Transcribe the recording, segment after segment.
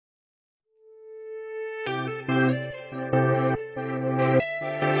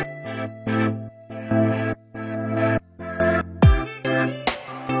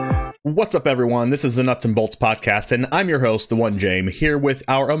What's up, everyone? This is the Nuts and Bolts Podcast, and I'm your host, the One James, here with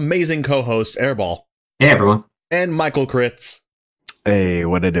our amazing co-hosts, Airball. Hey, everyone. And Michael Kritz. Hey,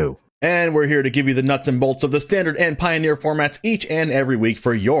 what to do? And we're here to give you the nuts and bolts of the standard and pioneer formats each and every week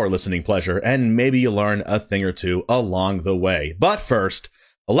for your listening pleasure, and maybe you learn a thing or two along the way. But first,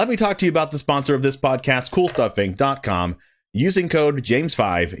 let me talk to you about the sponsor of this podcast, CoolStuffInc.com. Using code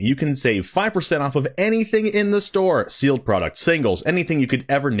JAMES5, you can save 5% off of anything in the store. Sealed products, singles, anything you could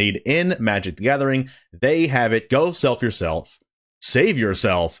ever need in Magic the Gathering. They have it. Go save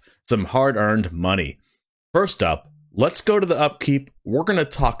yourself some hard-earned money. First up, let's go to the upkeep. We're going to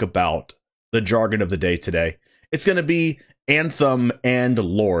talk about the jargon of the day today. It's going to be Anthem and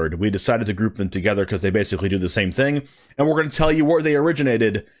Lord. We decided to group them together because they basically do the same thing. And we're going to tell you where they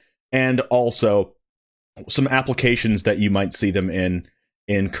originated and also some applications that you might see them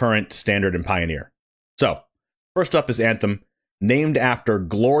in current standard and pioneer. So first up is Anthem, named after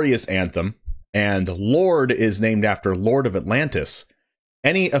Glorious Anthem, and Lord is named after Lord of Atlantis.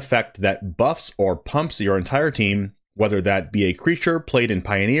 Any effect that buffs or pumps your entire team, whether that be a creature played in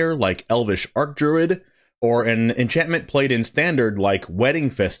pioneer like Elvish Archdruid or an enchantment played in standard like Wedding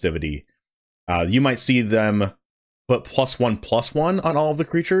Festivity, you might see them put +1/+1 on all of the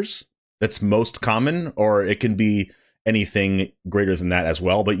creatures. That's most common, or it can be anything greater than that as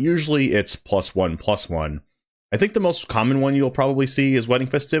well, but usually it's +1/+1. I think the most common one you'll probably see is Wedding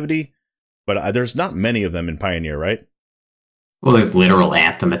Festivity, but there's not many of them in Pioneer, right? Well, there's literal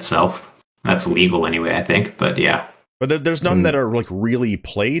Anthem itself. That's legal anyway, I think, but yeah. But there's none that are like really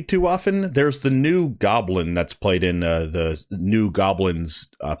played too often. There's the new Goblin that's played in the new Goblins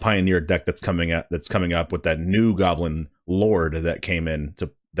Pioneer deck that's coming up with that new Goblin Lord that came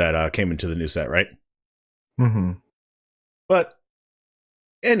into the new set, right? Mm-hmm. But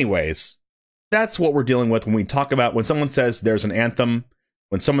anyways, that's what we're dealing with when we talk about when someone says there's an Anthem,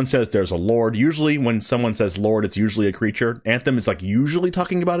 when someone says there's a Lord. Usually when someone says Lord, it's usually a creature. Anthem is like usually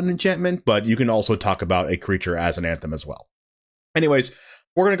talking about an enchantment, but you can also talk about a creature as an Anthem as well. Anyways,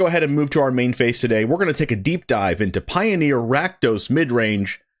 we're going to go ahead and move to our main phase today. We're going to take a deep dive into Pioneer Rakdos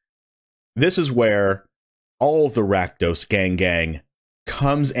midrange. This is where all the Rakdos gang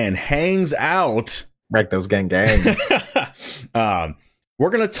comes and hangs out. Rakdos gang. We're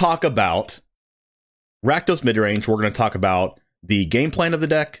going to talk about Rakdos midrange. We're going to talk about the game plan of the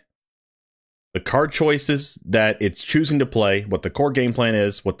deck, the card choices that it's choosing to play, what the core game plan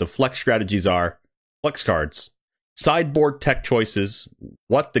is, what the flex strategies are, flex cards, sideboard tech choices,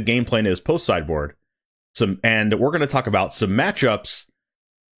 what the game plan is post sideboard. And we're going to talk about some matchups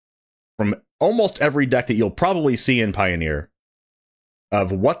from almost every deck that you'll probably see in Pioneer, of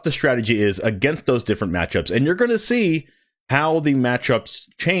what the strategy is against those different matchups. And you're going to see how the matchups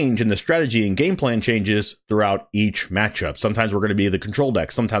change and the strategy and game plan changes throughout each matchup. Sometimes we're going to be the control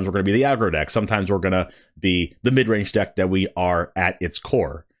deck. Sometimes we're going to be the aggro deck. Sometimes we're going to be the mid-range deck that we are at its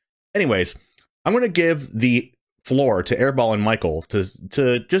core. Anyways, I'm going to give the floor to Airball and Michael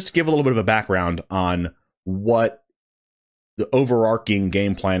to just give a little bit of a background on what the overarching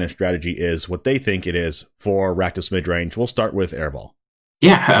game plan and strategy is, what they think it is for Rakdos midrange. We'll start with Airball.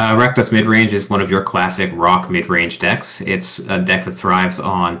 Yeah, Rakdos Midrange is one of your classic rock mid-range decks. It's a deck that thrives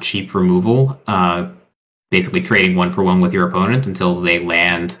on cheap removal, basically trading 1-for-1 with your opponent until they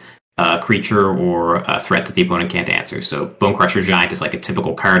land a creature or a threat that the opponent can't answer. So Bonecrusher Giant is like a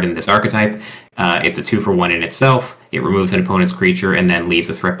typical card in this archetype. It's a 2-for-1 in itself. It removes an opponent's creature and then leaves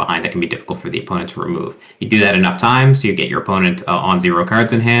a threat behind that can be difficult for the opponent to remove. You do that enough times, you get your opponent on 0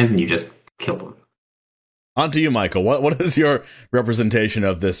 cards in hand, and you just kill them. On to you, Michael. What is your representation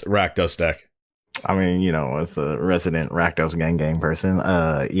of this Rakdos deck? I mean, as the resident Rakdos gang person,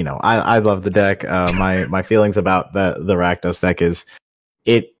 I love the deck. My feelings about the Rakdos deck is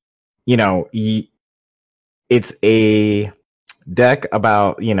it's a deck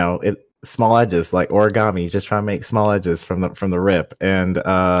about, small edges, like origami, just trying to make small edges from the rip. And,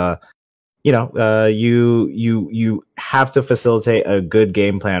 you have to facilitate a good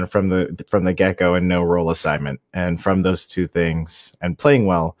game plan from the get-go and no role assignment. And from those two things and playing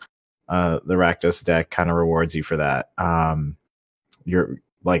well, the Rakdos deck kind of rewards you for that. You're,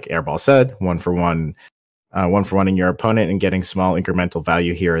 like Airball said, 1-for-1 in your opponent and getting small incremental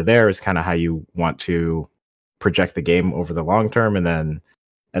value here or there is kind of how you want to project the game over the long term. And then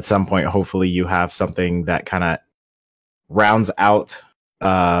at some point, hopefully you have something that kind of rounds out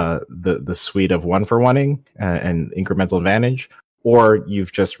the suite of 1-for-1ing and incremental advantage, or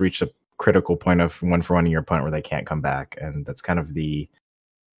you've just reached a critical point of 1-for-1ing your opponent where they can't come back. And that's kind of the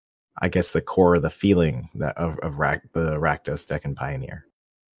core of the feeling of the Rakdos deck in Pioneer.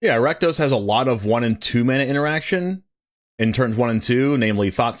 Yeah, Rakdos has a lot of 1 and 2 mana interaction, in turns 1 and 2, namely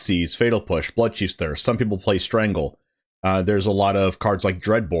Thoughtseize, Fatal Push, Bloodchief's Thirst. Some people play Strangle. There's a lot of cards like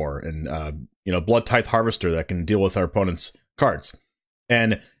Dreadbore and Blood Tithe Harvester that can deal with our opponent's cards.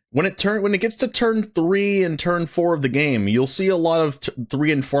 And when it gets to turn 3 and turn 4 of the game, you'll see a lot of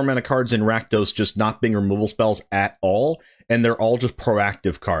 3 and 4 mana cards in Rakdos just not being removal spells at all, and they're all just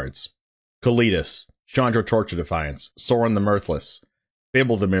proactive cards. Kalitas, Chandra Torch of Defiance, Sorin the Mirthless,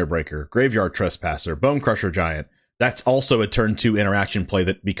 Fable the Mirrorbreaker, Graveyard Trespasser, Bonecrusher Giant. That's also a turn 2 interaction play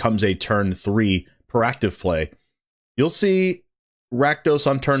that becomes a turn 3 proactive play. You'll see Rakdos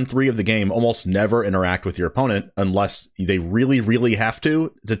on turn 3 of the game almost never interact with your opponent unless they really, really have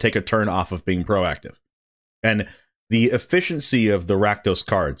to take a turn off of being proactive. And the efficiency of the Rakdos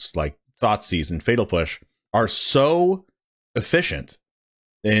cards, like Thoughtseize and Fatal Push, are so efficient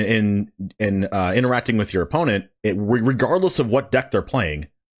in interacting with your opponent, regardless of what deck they're playing.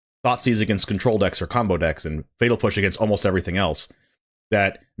 Thoughtseize against control decks or combo decks, and Fatal Push against almost everything else,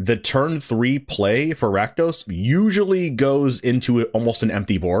 that the turn 3 play for Rakdos usually goes into almost an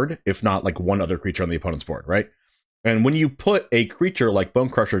empty board, if not like one other creature on the opponent's board, right? And when you put a creature like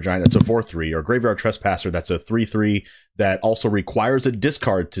Bonecrusher Giant that's a 4/3, or Graveyard Trespasser that's a 3/3 that also requires a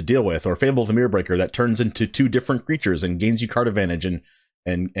discard to deal with, or Fable the Mirrorbreaker that turns into 2 different creatures and gains you card advantage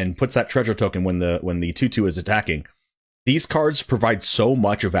and puts that treasure token when the 2/2 is attacking. These cards provide so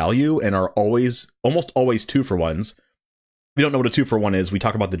much value and are almost always 2-for-1s. If you don't know what a 2-for-1 is, we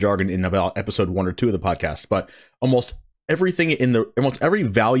talk about the jargon in about episode 1 or 2 of the podcast, but almost every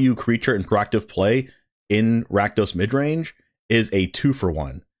value creature in proactive play in Rakdos midrange is a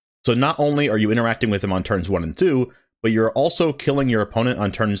 2-for-1. So not only are you interacting with them on turns 1 and 2, but you're also killing your opponent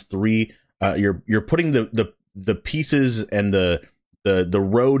on turns 3. You're putting the pieces and the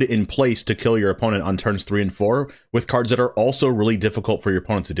road in place to kill your opponent on turns 3 and 4 with cards that are also really difficult for your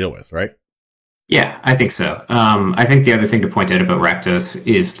opponent to deal with, right? Yeah, I think so. I think the other thing to point out about Rakdos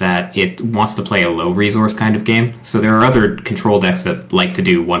is that it wants to play a low resource kind of game. So there are other control decks that like to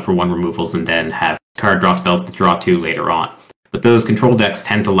do 1-for-1 removals and then have card draw spells that draw 2 later on. But those control decks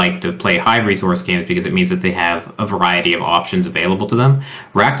tend to like to play high resource games because it means that they have a variety of options available to them.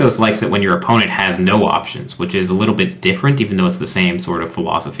 Rakdos likes it when your opponent has no options, which is a little bit different, even though it's the same sort of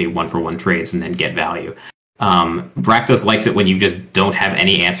philosophy, 1-for-1 trades and then get value. Rakdos likes it when you just don't have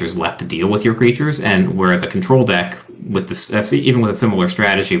any answers left to deal with your creatures, and whereas a control deck with this, even with a similar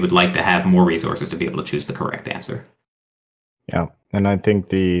strategy, would like to have more resources to be able to choose the correct answer. Yeah, and I think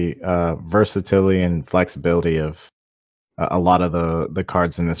the versatility and flexibility of a lot of the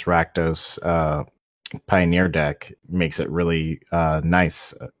cards in this Rakdos Pioneer deck makes it really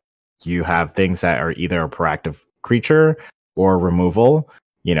nice. You have things that are either a proactive creature or removal,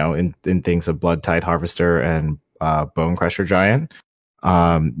 in things of Blood Tithe Harvester and Bonecrusher Giant.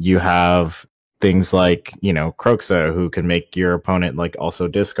 You have things like, Kroxa, who can make your opponent like also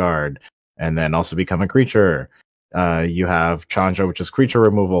discard and then also become a creature. You have Chandra, which is creature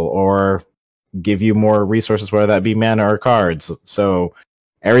removal, or give you more resources, whether that be mana or cards. So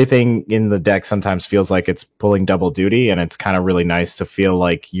everything in the deck sometimes feels like it's pulling double duty, and it's kind of really nice to feel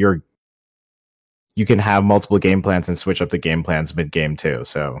like you can have multiple game plans and switch up the game plans mid-game too.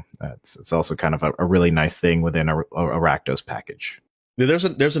 So it's also kind of a really nice thing within a Rakdos package.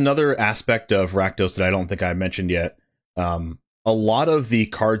 There's another aspect of Rakdos that I don't think I mentioned yet. A lot of the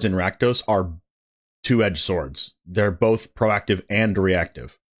cards in Rakdos are two-edged swords. They're both proactive and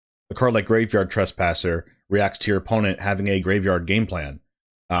reactive. A card like Graveyard Trespasser reacts to your opponent having a graveyard game plan.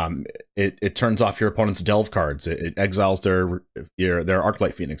 It turns off your opponent's delve cards. It exiles their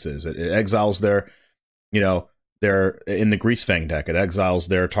Arclight Phoenixes. It exiles their in the Greasefang deck. It exiles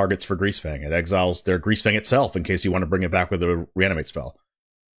their targets for Greasefang. It exiles their Greasefang itself in case you want to bring it back with a reanimate spell.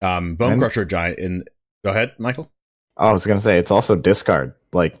 Bonecrusher Giant. Go ahead, Michael. Oh, I was gonna say it's also discard.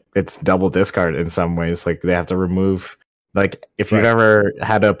 Like it's double discard in some ways. Like they have to remove. Like if you've ever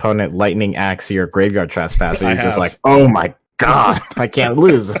had an opponent lightning axe your Graveyard Trespasser, you're just like, oh my god, I can't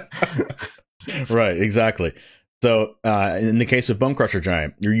lose. Right, exactly. So in the case of Bonecrusher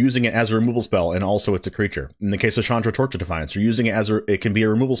Giant, you're using it as a removal spell, and also it's a creature. In the case of Chandra Torch of Defiance, you're using it it can be a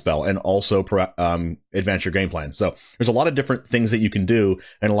removal spell, and also advance your game plan. So there's a lot of different things that you can do,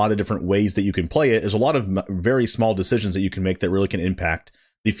 and a lot of different ways that you can play it. There's a lot of very small decisions that you can make that really can impact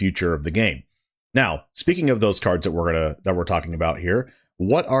the future of the game. Now, speaking of those cards that we're talking about here,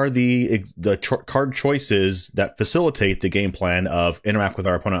 what are the card choices that facilitate the game plan of interact with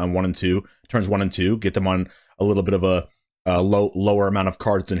our opponent on turns 1 and 2, get them on a little bit of a lower amount of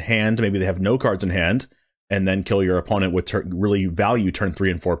cards in hand, maybe they have no cards in hand, and then kill your opponent with really value turn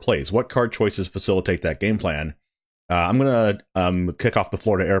 3 and 4 plays? What card choices facilitate that game plan I'm going to kick off the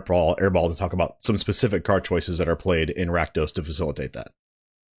floor to Airball to talk about some specific card choices that are played in Rakdos to facilitate that.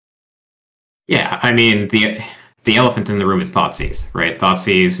 Yeah, I mean, the elephant in the room is Thoughtseize, right?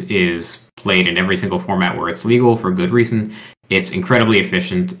 Thoughtseize is played in every single format where it's legal for good reason. It's incredibly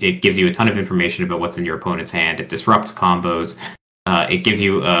efficient. It gives you a ton of information about what's in your opponent's hand. It disrupts combos. It gives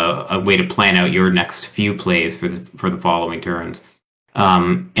you a way to plan out your next few plays for the following turns.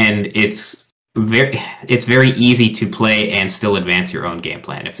 And it's very easy to play and still advance your own game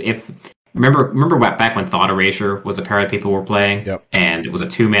plan. If remember back when Thought Erasure was a card people were playing, yep. And it was a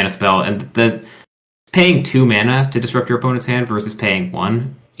 2-mana spell, and the paying 2 mana to disrupt your opponent's hand versus paying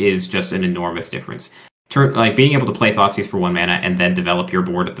 1 is just an enormous difference. Like being able to play Thoughtseize for 1 mana and then develop your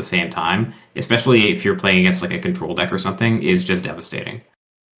board at the same time, especially if you're playing against like a control deck or something, is just devastating.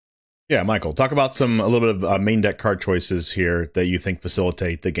 Yeah, Michael, talk about a little bit of main deck card choices here that you think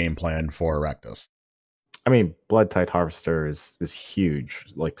facilitate the game plan for Rakdos. I mean, Bloodtithe Harvester is huge.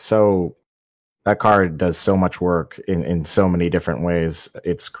 Like, so that card does so much work in so many different ways.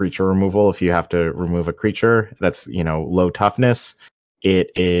 It's creature removal if you have to remove a creature that's, low toughness.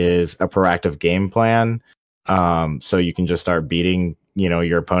 It is a proactive game plan. So you can just start beating,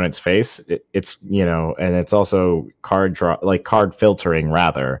 your opponent's face. It's, and it's also card filtering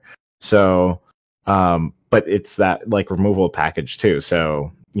rather. So, but it's that like removal package too.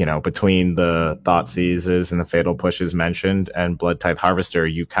 So, between the Thoughtseizes and the Fatal Pushes mentioned and Bloodtithe Harvester,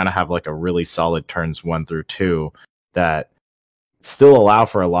 you kind of have like a really solid turns 1 through 2 that still allow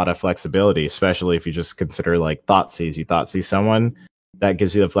for a lot of flexibility, especially if you just consider like Thoughtseize. You Thoughtseize someone, that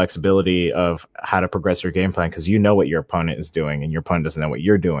gives you the flexibility of how to progress your game plan because you know what your opponent is doing and your opponent doesn't know what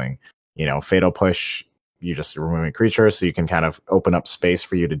you're doing. Fatal Push, you just remove a creature so you can kind of open up space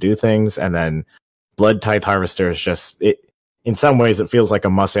for you to do things. And then Bloodtithe Harvester is just it. In some ways, it feels like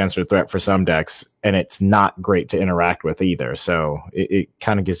a must-answer threat for some decks, and it's not great to interact with either. So it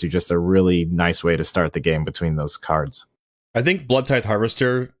kind of gives you just a really nice way to start the game between those cards. I think Bloodtithe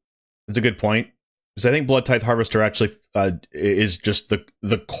Harvester is a good point, because I think Bloodtithe Harvester actually is just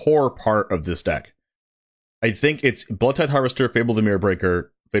the core part of this deck. I think it's Bloodtithe Harvester, Fable the Mirror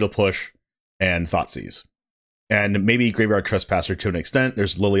Breaker, Fatal Push, and Thoughtseize. And maybe Graveyard Trespasser to an extent.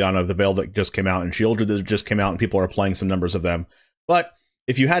 There's Liliana of the Veil that just came out, and Sheoldred that just came out, and people are playing some numbers of them. But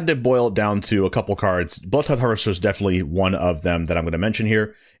if you had to boil it down to a couple cards, Bloodtithe Harvester is definitely one of them that I'm going to mention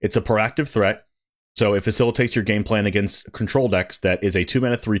here. It's a proactive threat, so it facilitates your game plan against control decks that is a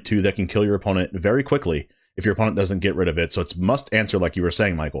 2-mana 3/2 that can kill your opponent very quickly if your opponent doesn't get rid of it. So it's must answer, like you were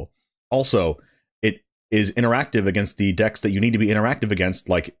saying, Michael. Also, it is interactive against the decks that you need to be interactive against,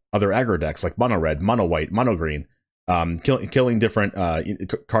 like other aggro decks, like mono red, mono white, mono green, killing different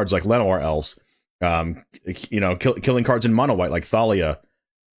cards like Llanowar Elves, killing cards in mono white like Thalia,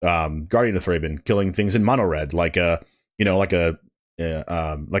 Guardian of Thraben, killing things in mono red like just a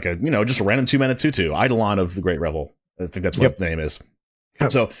random 2-mana 2/2 Eidolon of the Great Revel. I think that's what the name is.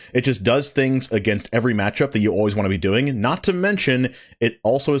 So it just does things against every matchup that you always want to be doing. Not to mention, it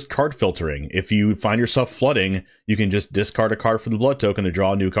also is card filtering. If you find yourself flooding, you can just discard a card for the blood token to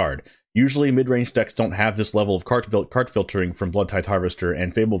draw a new card. Usually, mid-range decks don't have this level of card filtering from Bloodtithe Harvester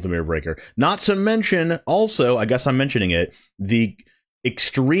and Fable of the Mirror Breaker. Not to mention, also, I guess I'm mentioning it, the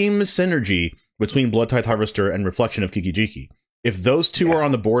extreme synergy between Bloodtithe Harvester and Reflection of Kiki-Jiki. If those two are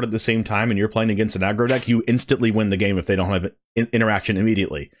on the board at the same time and you're playing against an aggro deck, you instantly win the game if they don't have interaction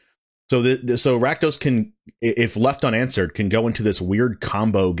immediately. So so Rakdos can, if left unanswered, can go into this weird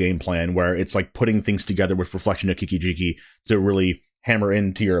combo game plan where it's like putting things together with Reflection of Kiki-Jiki to really hammer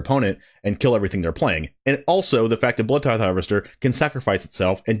into your opponent and kill everything they're playing. And also the fact that Bloodtithe Harvester can sacrifice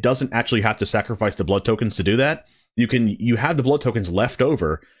itself and doesn't actually have to sacrifice the blood tokens to do that. You have the blood tokens left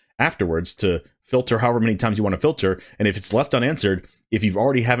over afterwards to filter however many times you want to filter, and if it's left unanswered, if you've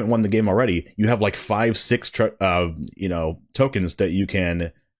already haven't won the game already, you have like 5-6 tokens that you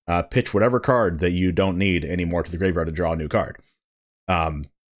can pitch whatever card that you don't need anymore to the graveyard to draw a new card.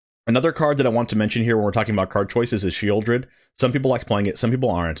 Another card that I want to mention here when we're talking about card choices is Sheoldred. Some people like playing it, some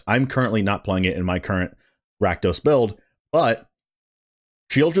people aren't. I'm currently not playing it in my current Rakdos build, but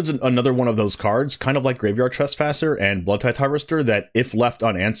Sheoldred's another one of those cards, kind of like Graveyard Trespasser and Bloodtithe Harvester, that if left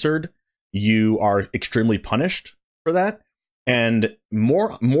unanswered, you are extremely punished for that. And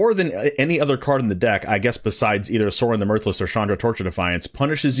more than any other card in the deck, I guess besides either Sorin the Mirthless or Chandra Torture Defiance,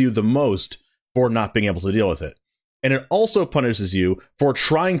 punishes you the most for not being able to deal with it. And it also punishes you for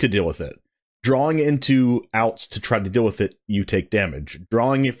trying to deal with it. Drawing into outs to try to deal with it, you take damage.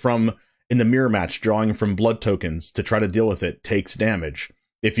 Drawing it from, in the mirror match, drawing from blood tokens to try to deal with it takes damage.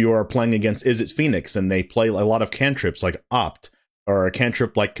 If you are playing against Izzet Phoenix and they play a lot of cantrips like Opt or a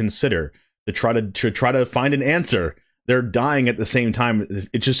cantrip like Consider to try to find an answer they're dying at the same time.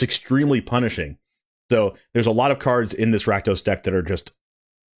 It's just extremely punishing. So there's a lot of cards in this Rakdos deck that are just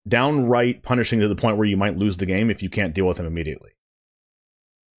downright punishing to the point where you might lose the game if you can't deal with them immediately.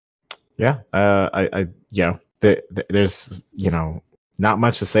 Yeah, there's not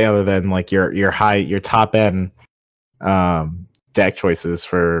much to say other than like your top end deck choices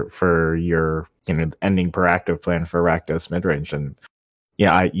for your ending per active plan for Rakdos midrange. And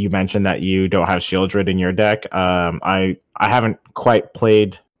yeah, you mentioned that you don't have Shieldred in your deck. I haven't quite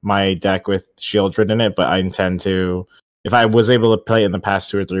played my deck with Shieldred in it, but I intend to. If I was able to play it in the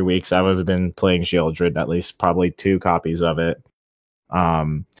past 2 or 3 weeks, I would have been playing Shieldred, at least probably 2 copies of it.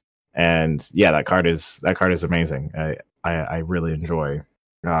 And yeah, that card is amazing. I really enjoy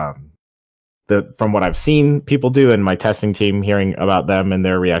from what I've seen people do and my testing team, hearing about them and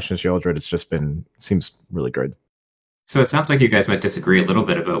their reaction to Shieldred, seems really good. So it sounds like you guys might disagree a little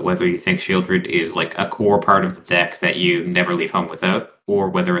bit about whether you think Shieldred is like a core part of the deck that you never leave home without, or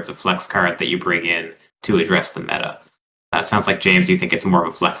whether it's a flex card that you bring in to address the meta. It sounds like, James, you think it's more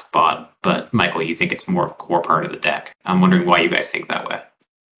of a flex spot, but Michael, you think it's more of a core part of the deck. I'm wondering why you guys think that way.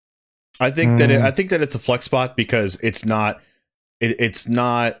 I think that it's a flex spot because it's not really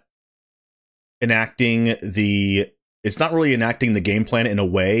enacting the game plan in a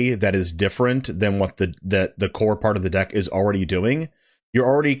way that is different than what the core part of the deck is already doing. You're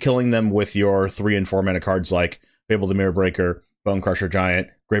already killing them with your 3 and 4 mana cards like Fable the Mirror Breaker, Bone Crusher Giant,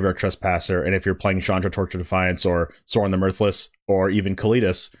 Graveyard Trespasser, and if you're playing Chandra Torch of Defiance or Sorin the Mirthless or even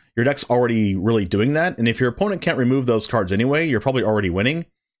Kalitas, your deck's already really doing that. And if your opponent can't remove those cards anyway, you're probably already winning.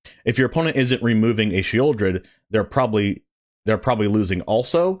 If your opponent isn't removing a Shieldred, they're probably losing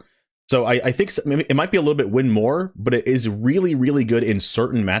also. So I think it might be a little bit win more, but it is really, really good in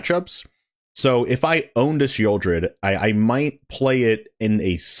certain matchups. So if I owned a Shieldred, I might play it in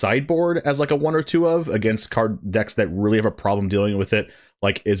a sideboard as like a 1 or 2 of against card decks that really have a problem dealing with it,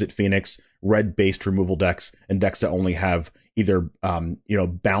 like Izzet Phoenix, red-based removal decks, and decks that only have either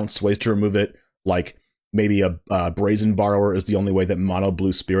bounce ways to remove it, like maybe a Brazen Borrower is the only way that mono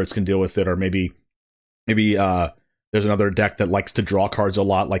blue spirits can deal with it, or maybe there's another deck that likes to draw cards a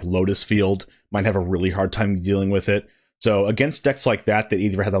lot, like Lotus Field, might have a really hard time dealing with it. So against decks like that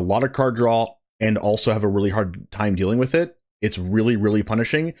either have a lot of card draw and also have a really hard time dealing with it, it's really, really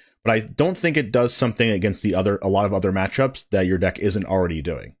punishing. But I don't think it does something against a lot of other matchups that your deck isn't already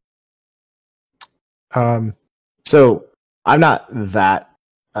doing. So I'm not that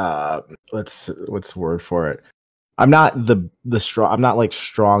what's the word for it? I'm not the strong. I'm not like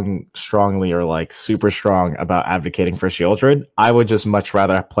strongly or like super strong about advocating for Shieldred. I would just much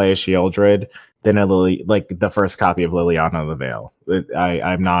rather play a Shieldred than the first copy of Liliana of the Veil.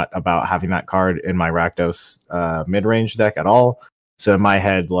 I'm not about having that card in my Rakdos mid-range deck at all. So in my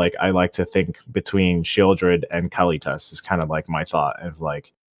head, like I like to think between Shieldred and Kalitas is kind of like my thought of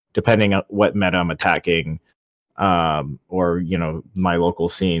like, depending on what meta I'm attacking, or my local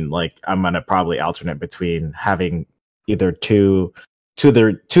scene, like I'm gonna probably alternate between having either two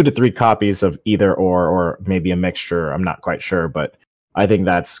to 3 copies of either or maybe a mixture. I'm not quite sure, but I think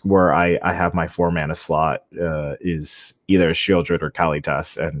that's where I have my 4 mana slot is either Shieldred or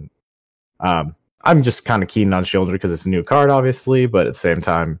Kalitas, and I'm just kind of keen on Shieldred because it's a new card, obviously, but at the same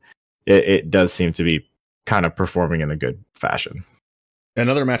time, it does seem to be kind of performing in a good fashion.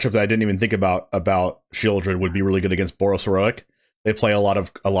 Another matchup that I didn't even think about Shieldred would be really good against Boros Heroic. They play a lot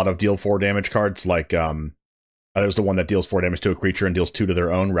of deal 4 damage cards, like there's the one that deals 4 damage to a creature and deals 2 to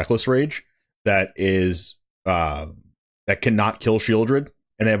their own, Reckless Rage, that cannot kill Shieldred,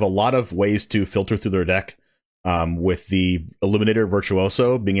 and they have a lot of ways to filter through their deck, with the Illuminator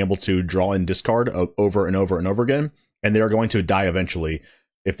Virtuoso being able to draw and discard over and over and over again, and they are going to die eventually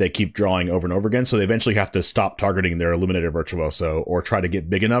if they keep drawing over and over again, so they eventually have to stop targeting their Illuminator Virtuoso or try to get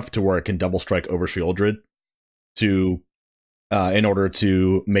big enough to where it can double strike over Shieldred in order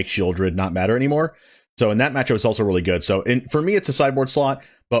to make Shieldred not matter anymore. So in that matchup, it's also really good. So for me, it's a sideboard slot,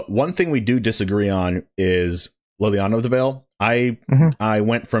 but one thing we do disagree on is Liliana of the Veil. I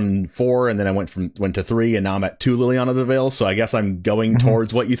went from 4 and then I went to 3 and now I'm at 2 Liliana of the Veil. So I guess I'm going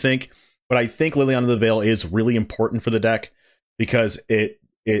towards what you think, but I think Liliana of the Veil is really important for the deck because it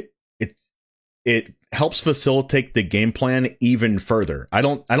helps facilitate the game plan even further. I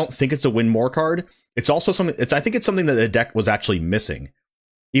don't think it's a win more card. It's also something. I think it's something that the deck was actually missing.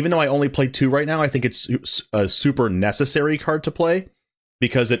 Even though I only play 2 right now, I think it's a super necessary card to play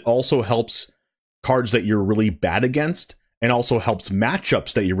because it also helps cards that you're really bad against and also helps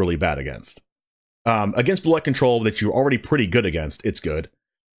matchups that you're really bad against. Against Blue Light Control that you're already pretty good against, it's good.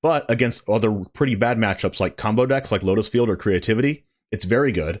 But against other pretty bad matchups like combo decks like Lotus Field or Creativity, it's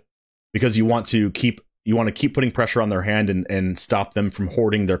very good because you want to keep you want to keep putting pressure on their hand and stop them from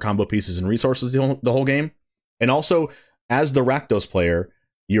hoarding their combo pieces and resources the whole game. And also, as the Rakdos player,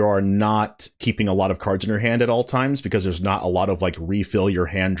 you are not keeping a lot of cards in your hand at all times, because there's not a lot of like refill your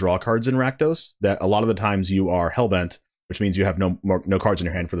hand draw cards in Rakdos. That a lot of the times you are hellbent, which means you have no cards in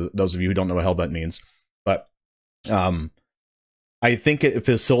your hand, for those of you who don't know what hellbent means. But I think it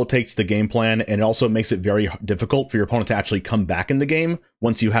facilitates the game plan, and it also makes it very difficult for your opponent to actually come back in the game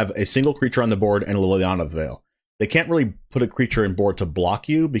once you have a single creature on the board and a Liliana of the Veil. They can't really put a creature in board to block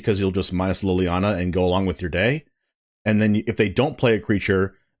you, because you'll just minus Liliana and go along with your day. And then if they don't play a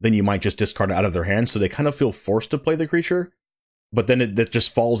creature, then you might just discard it out of their hand, so they kind of feel forced to play the creature. But then that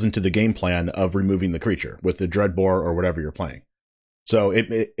just falls into the game plan of removing the creature with the Dreadbore or whatever you're playing. So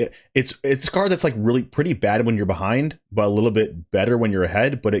it's a card that's like really pretty bad when you're behind, but a little bit better when you're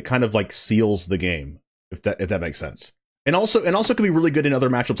ahead. But it kind of like seals the game, if that makes sense. And also can be really good in other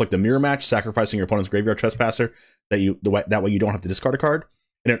matchups like the mirror match, sacrificing your opponent's graveyard trespasser. That way you don't have to discard a card.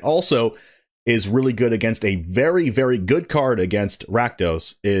 And it also is really good against a very, very good card against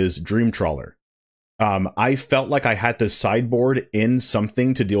Rakdos is Dream Trawler. I felt like I had to sideboard in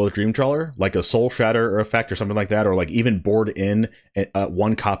something to deal with Dream Trawler, like a Soul Shatter effect or something like that, or like even board in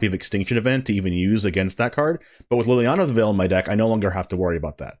one copy of Extinction Event to even use against that card. But with Liliana of the Veil in my deck, I no longer have to worry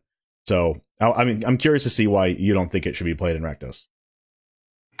about that. So, I'm curious to see why you don't think it should be played in Rakdos.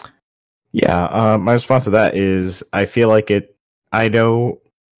 Yeah, my response to that is I feel like I know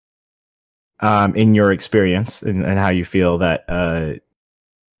in your experience and how you feel that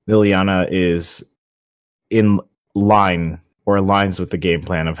Liliana is in line or aligns with the game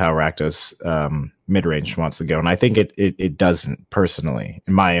plan of how Rakdos mid-range wants to go. And I think it doesn't, personally,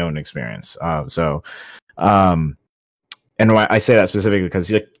 in my own experience. And why I say that specifically because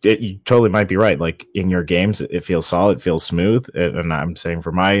you totally might be right. Like in your games, it feels solid, it feels smooth. And I'm saying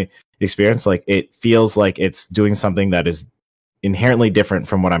for my experience, like it feels like it's doing something that is inherently different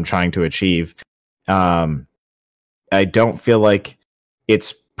from what I'm trying to achieve. I don't feel like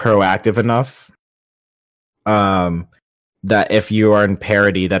it's proactive enough. That if you are in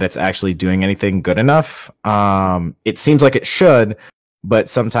parity, that it's actually doing anything good enough. It seems like it should, but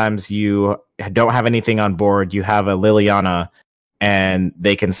sometimes you don't have anything on board. You have a Liliana, and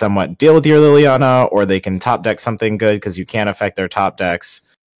they can somewhat deal with your Liliana, or they can top deck something good because you can't affect their top decks.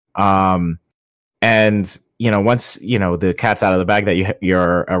 And once the cat's out of the bag that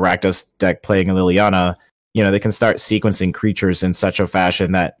you're a Rakdos deck playing a Liliana, they can start sequencing creatures in such a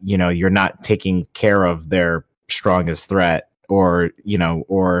fashion that you're not taking care of their strongest threat, or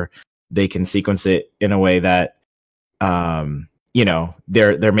they can sequence it in a way that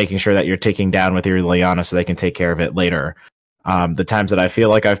they're making sure that you're taking down with your Liliana so they can take care of it later. The times that I feel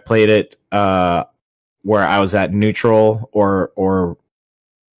like I've played it where I was at neutral or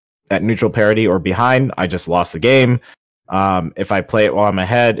at neutral parity or behind, I just lost the game. If I play it while I'm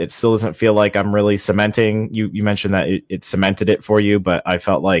ahead, it still doesn't feel like I'm really cementing. You mentioned that it cemented it for you, but I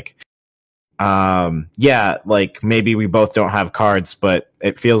felt like like maybe we both don't have cards, but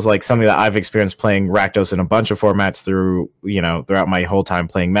it feels like something that I've experienced playing Rakdos in a bunch of formats throughout my whole time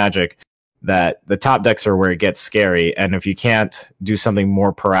playing Magic, that the top decks are where it gets scary. And if you can't do something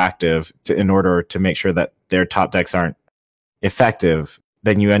more proactive in order to make sure that their top decks aren't effective,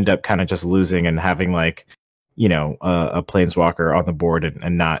 then you end up kind of just losing and having a Planeswalker on the board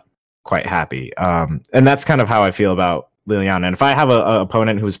and not quite happy. And that's kind of how I feel about Liliana. And if I have a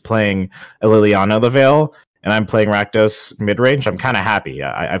opponent who's playing a Liliana of the Veil and I'm playing Rakdos mid-range, I'm kind of happy.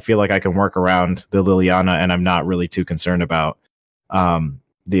 I feel like I can work around the Liliana, and I'm not really too concerned about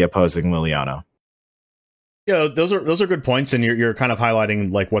the opposing Liliana. Yeah, those are good points, and you're kind of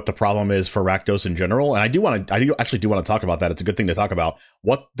highlighting like what the problem is for Rakdos in general. And I do actually want to talk about that. It's a good thing to talk about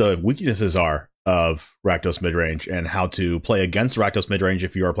what the weaknesses are of Rakdos midrange and how to play against Rakdos midrange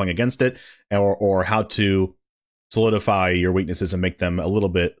if you are playing against it, or how to solidify your weaknesses and make them a little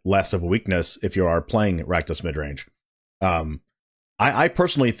bit less of a weakness if you are playing Rakdos midrange. I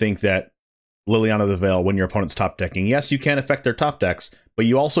personally think that Liliana of the Veil, when your opponent's top decking, yes, you can affect their top decks, but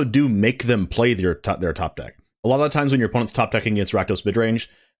you also do make them play their top deck. A lot of the times when your opponent's top decking against Rakdos midrange,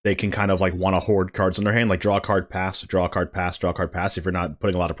 they can kind of like want to hoard cards in their hand, like draw a card, pass, draw a card, pass, draw a card, pass, if you're not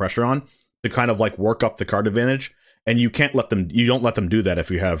putting a lot of pressure on, to kind of like work up the card advantage. And you don't let them do that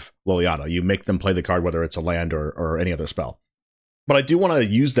if you have Liliana. You make them play the card, whether it's a land or any other spell. But I do want to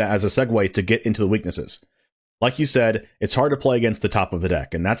use that as a segue to get into the weaknesses. Like you said, it's hard to play against the top of the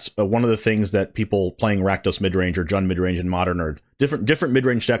deck, and that's one of the things that people playing Rakdos midrange or Jund midrange in Modern, or different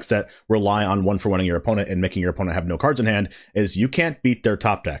midrange decks that rely on one-for-one your opponent and making your opponent have no cards in hand, is you can't beat their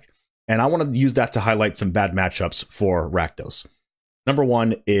top deck. And I want to use that to highlight some bad matchups for Rakdos. Number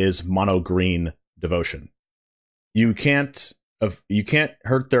one is mono green devotion. You can't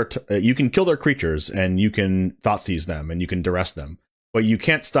hurt their you can kill their creatures, and you can Thoughtseize them, and you can duress them, but you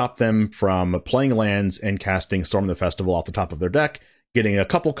can't stop them from playing lands and casting Storm the Festival off the top of their deck, getting a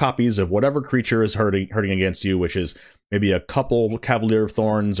couple copies of whatever creature is hurting against you, which is maybe a couple Cavalier of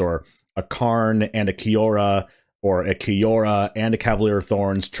Thorns, or a Karn and a Kiora, or a Kiora and a Cavalier of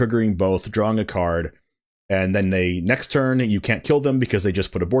Thorns, triggering both, drawing a card, and then next turn you can't kill them because they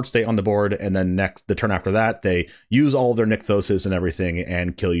just put a board state on the board, and then the turn after that they use all of their Nykthoses and everything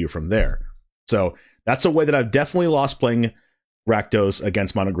and kill you from there. So that's a way that I've definitely lost playing Rakdos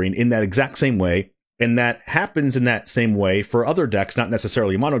against mono green in that exact same way, and that happens in that same way for other decks, not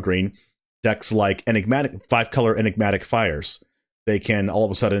necessarily mono green decks, like enigmatic 5-color Enigmatic Fires. They can all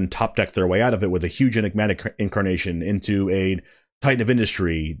of a sudden top deck their way out of it with a huge Enigmatic Incarnation into a Titan of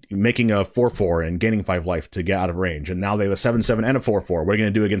Industry, making a 4/4 and gaining 5 life to get out of range. And now they have a 7/7 and a 4/4. What are you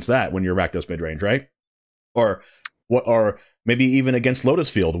going to do against that when you're Rakdos mid-range, right? Or maybe even against Lotus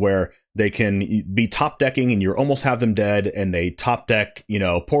Field, where they can be top decking and you almost have them dead, and they top deck,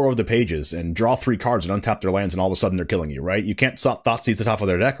 pour over the pages and draw 3 cards and untap their lands, and all of a sudden they're killing you, right? You can't Thoughtseize the top of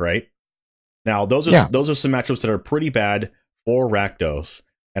their deck, right? Now, those are some matchups that are pretty bad for Rakdos,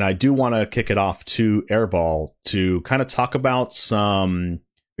 and I do want to kick it off to Airball to kind of talk about some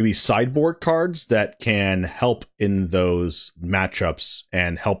maybe sideboard cards that can help in those matchups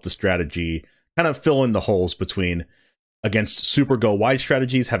and help the strategy kind of fill in the holes between against super go wide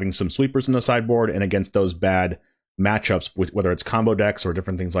strategies, having some sweepers in the sideboard, and against those bad matchups with whether it's combo decks or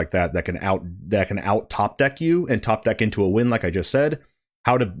different things like that can out top deck you and top deck into a win, like I just said.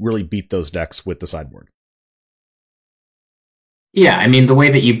 How to really beat those decks with the sideboard. Yeah, I mean, the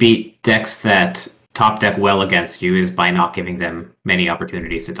way that you beat decks that top deck well against you is by not giving them many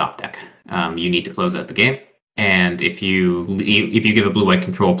opportunities to top deck. You need to close out the game, and if you give a blue-white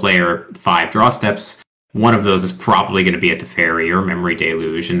control player 5 draw steps, one of those is probably going to be a Teferi or Memory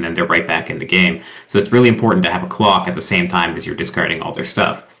Deluge, and then they're right back in the game. So it's really important to have a clock at the same time as you're discarding all their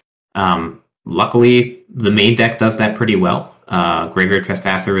stuff. Luckily, the main deck does that pretty well. Graveyard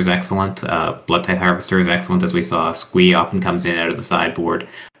Trespasser is excellent. Bloodtithe Harvester is excellent, as we saw. Squee often comes in out of the sideboard.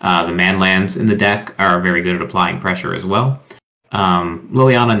 The manlands in the deck are very good at applying pressure as well.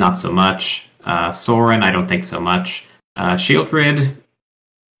 Liliana, not so much. Sorin, I don't think so much. Shieldred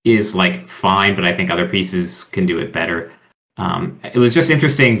is fine, but I think other pieces can do it better. It was just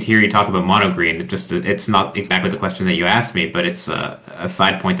interesting to hear you talk about mono green. It's not exactly the question that you asked me, but it's a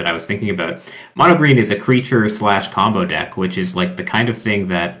side point that I was thinking about. Mono green is a creature / combo deck, which is the kind of thing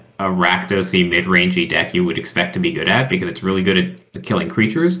that a Rakdos-y mid-rangey deck you would expect to be good at, because it's really good at killing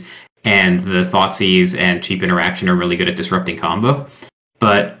creatures, and the Thoughtseize and cheap interaction are really good at disrupting combo.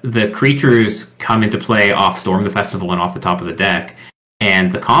 But the creatures come into play off Storm the Festival and off the top of the deck,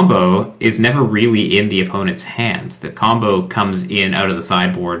 and the combo is never really in the opponent's hand. The combo comes in out of the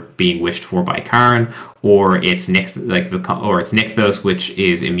sideboard being wished for by Karn, or it's Nykthos, which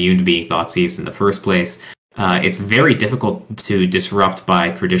is immune to being Thoughtseized in the first place. It's very difficult to disrupt by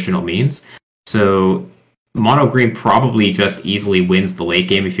traditional means. So mono green probably just easily wins the late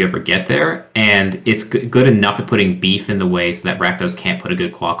game if you ever get there, and it's good enough at putting beef in the way so that Rakdos can't put a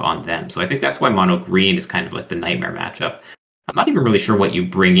good clock on them. So I think that's why mono green is kind of the nightmare matchup. I'm not even really sure what you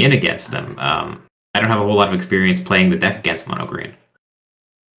bring in against them. I don't have a whole lot of experience playing the deck against mono green.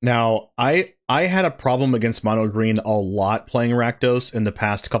 Now, I had a problem against mono green a lot playing Rakdos in the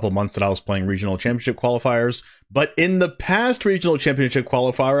past couple months that I was playing regional championship qualifiers. But in the past regional championship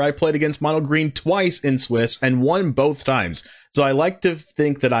qualifier, I played against mono green twice in Swiss and won both times. So I like to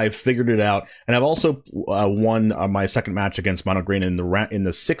think that I've figured it out. And I've also won my second match against mono green in the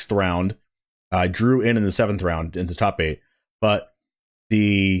 6th round. I drew in the 7th round into top 8. But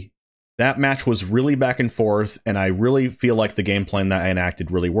that match was really back and forth, and I really feel like the game plan that I enacted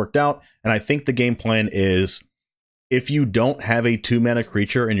really worked out. And I think the game plan is, if you don't have a 2-mana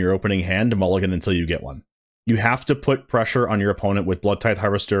creature in your opening hand, to mulligan until you get one. You have to put pressure on your opponent with Bloodtithe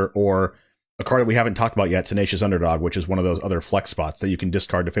Harvester, or a card that we haven't talked about yet, Tenacious Underdog, which is one of those other flex spots that you can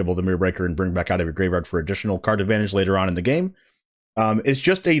discard to Fable the Mirrorbreaker and bring back out of your graveyard for additional card advantage later on in the game. It's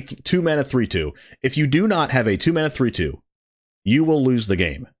just a 2-mana 3/2. If you do not have a 2-mana 3/2, you will lose the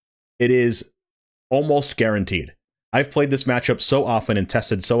game. It is almost guaranteed. I've played this matchup so often and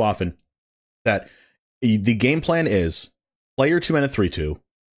tested so often that the game plan is play your 2-mana 3/2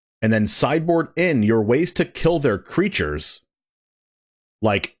 and then sideboard in your ways to kill their creatures,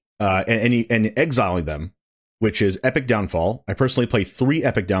 and exiling them, which is Epic Downfall. I personally play 3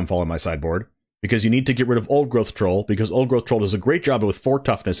 Epic Downfall on my sideboard because you need to get rid of Old Growth Troll, because Old Growth Troll does a great job with 4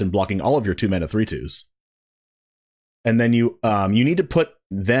 toughness and blocking all of your 2-mana 3/2s. and then you need to put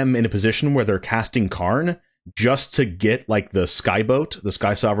them in a position where they're casting Karn just to get like the Skyboat, the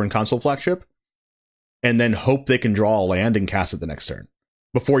Sky Sovereign console flagship, and then hope they can draw a land and cast it the next turn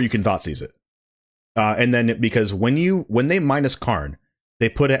before you can Thoughtseize it. And then because when they minus Karn, they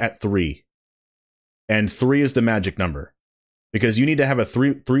put it at 3, and 3 is the magic number because you need to have a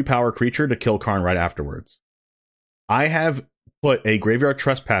 3 power creature to kill Karn right afterwards. I have put a Graveyard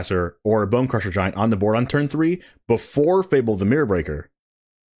Trespasser or a Bone Crusher Giant on the board on turn 3 before Fable the Mirror Breaker.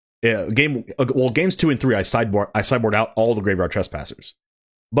 Games 2 and 3, I sideboard out all the Graveyard Trespassers.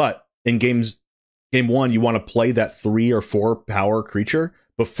 But in game 1, you want to play that 3 or 4 power creature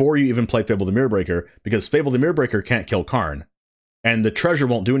before you even play Fable the Mirror Breaker, because Fable the Mirror Breaker can't kill Karn. And the treasure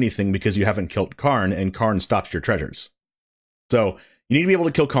won't do anything because you haven't killed Karn, and Karn stops your treasures. So you need to be able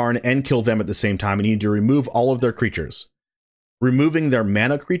to kill Karn and kill them at the same time, and you need to remove all of their creatures. Removing their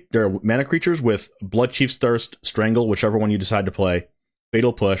mana creatures with Blood Chief's Thirst, Strangle, whichever one you decide to play,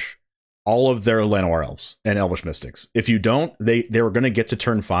 Fatal Push, all of their Llanowar Elves and Elvish Mystics. If you don't, they were going to get to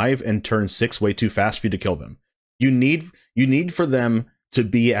turn 5 and turn 6 way too fast for you to kill them. You need for them to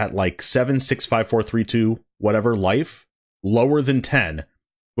be at like 7, 6, 5, 4, 3, 2, whatever life, lower than 10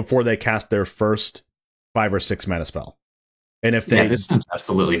 before they cast their first 5 or 6 mana spell. And if they, this sounds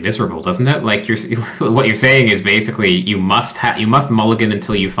absolutely miserable, doesn't it? Like what you're saying is basically you must mulligan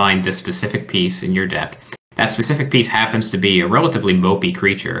until you find this specific piece in your deck. That specific piece happens to be a relatively mopey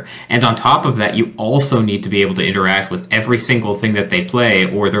creature, and on top of that, you also need to be able to interact with every single thing that they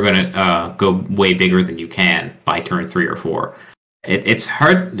play, or they're going to go way bigger than you can by turn 3 or 4. It's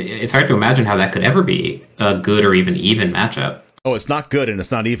hard. It's hard to imagine how that could ever be a good or even matchup. Oh, it's not good and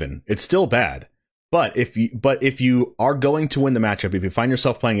it's not even. It's still bad. But if you are going to win the matchup, if you find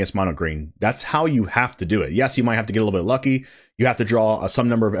yourself playing against mono green, that's how you have to do it. Yes, you might have to get a little bit lucky. You have to draw some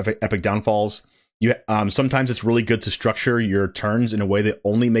number of epic downfalls. Sometimes it's really good to structure your turns in a way that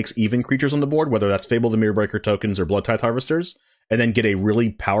only makes even creatures on the board, whether that's Fable the Mirror Breaker tokens or Blood Tithe Harvesters, and then get a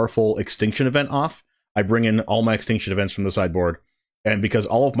really powerful extinction event off. I bring in all my extinction events from the sideboard, and because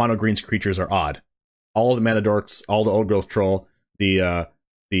all of mono green's creatures are odd, all of the Mana Dorks, all the Old Growth Troll, the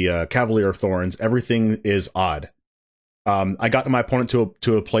Cavalier of Thorns, everything is odd. I got my opponent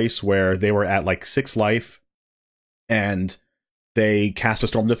to a place where they were at like 6 life, and they cast a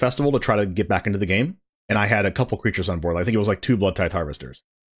Storm the Festival to try to get back into the game. And I had a couple creatures on board. I think it was like 2 Blood Tithe Harvesters,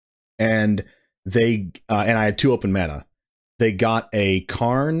 and and I had 2 open mana. They got a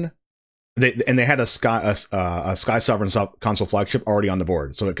Karn. They had a Sky Sovereign console flagship already on the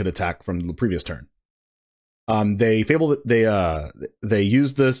board, so it could attack from the previous turn. They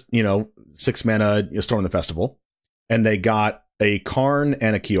used this, 6 mana Storm the Festival, and they got a Karn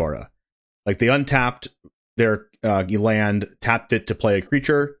and a Kiora. Like they untapped their land, tapped it to play a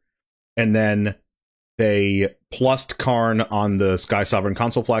creature, and then they plussed Karn on the Sky Sovereign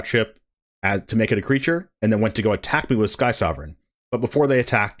console flagship to make it a creature, and then went to go attack me with Sky Sovereign. But before they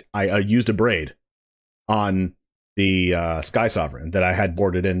attacked, I used a Braid on the Sky Sovereign that I had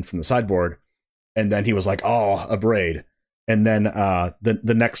boarded in from the sideboard. And then he was like, "Oh, a Braid." And then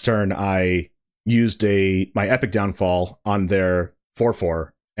the next turn, I used my Epic Downfall on their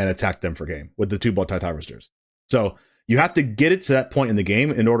 4/4 and attacked them for game with the 2 Blood Tithe Harvesters. So you have to get it to that point in the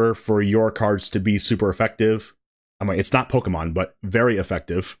game in order for your cards to be super effective. I mean, it's not Pokemon, but very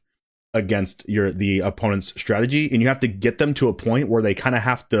effective against the opponent's strategy. And you have to get them to a point where they kind of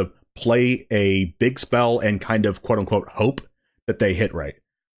have to play a big spell and kind of quote unquote hope that they hit right.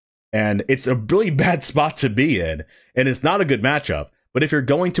 And it's a really bad spot to be in, and it's not a good matchup. But if you're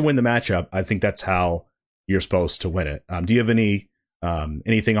going to win the matchup, I think that's how you're supposed to win it. Do you have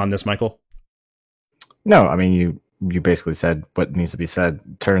anything on this, Michael? No, I mean you basically said what needs to be said.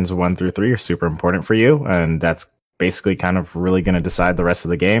 Turns 1 through 3 are super important for you, and that's basically kind of really going to decide the rest of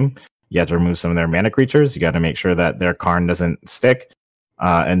the game. You have to remove some of their mana creatures. You got to make sure that their Karn doesn't stick,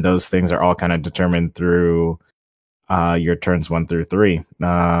 and those things are all kind of determined through your turns 1 through 3,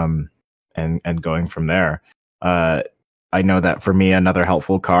 and going from there. I know that for me, another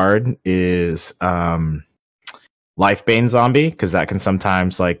helpful card is Lifebane Zombie, because that can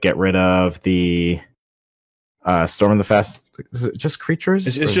sometimes like get rid of the Storm of the Fest. Is it just creatures?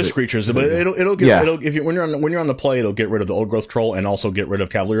 It's just creatures, but it'll get when you're on the play, it'll get rid of the Old Growth Troll and also get rid of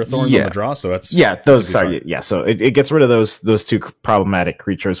Cavalier of Thorns on the draw. So that's So it gets rid of those 2 problematic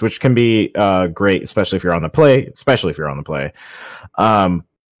creatures, which can be great, especially if you're on the play.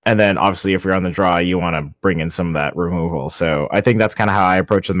 And then obviously if you're on the draw, you want to bring in some of that removal. So I think that's kind of how I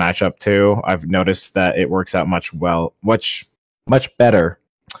approach the matchup too. I've noticed that it works out much better,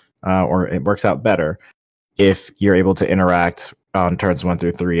 or it works out better if you're able to interact on turns 1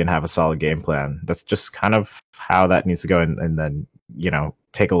 through 3 and have a solid game plan. That's just kind of how that needs to go, and then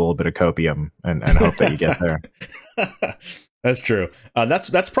take a little bit of copium and hope that you get there. That's true.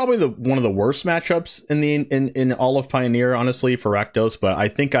 That's probably one of the worst matchups in all of Pioneer, honestly, for Rakdos. But I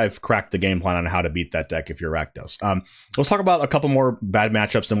think I've cracked the game plan on how to beat that deck if you're Rakdos. Let's talk about a couple more bad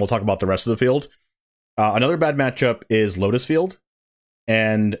matchups, and we'll talk about the rest of the field. Another bad matchup is Lotus Field,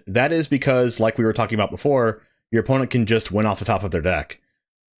 and that is because, like we were talking about before, your opponent can just win off the top of their deck.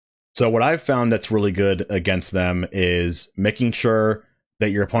 So what I've found that's really good against them is making sure that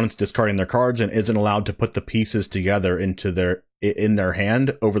your opponent's discarding their cards and isn't allowed to put the pieces together in their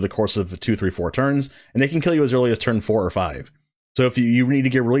hand over the course of 2, 3, 4 turns, and they can kill you as early as turn 4 or 5. So if you need to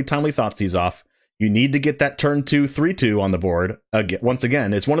get really timely Thoughtseize off, you need to get that turn 2, 3/2 on the board. Once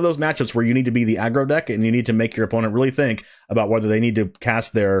again, it's one of those matchups where you need to be the aggro deck, and you need to make your opponent really think about whether they need to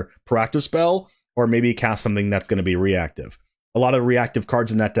cast their proactive spell or maybe cast something that's going to be reactive. A lot of reactive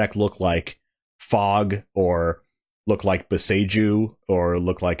cards in that deck look like Fog, or look like Boseiju, or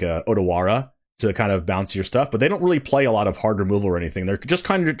look like Odawara to kind of bounce your stuff, but they don't really play a lot of hard removal or anything. They're just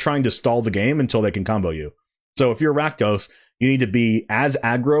kind of trying to stall the game until they can combo you. So if you're Rakdos, you need to be as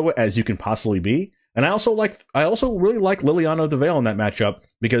aggro as you can possibly be. And I also really like Liliana of the Veil in that matchup,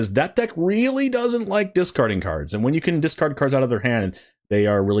 because that deck really doesn't like discarding cards. And when you can discard cards out of their hand, they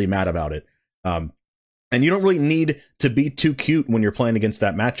are really mad about it. And you don't really need to be too cute when you're playing against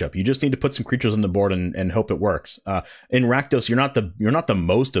that matchup. You just need to put some creatures on the board and hope it works. In Rakdos, you're not the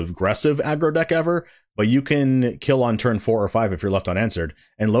most aggressive aggro deck ever, but you can kill on turn 4 or 5 if you're left unanswered.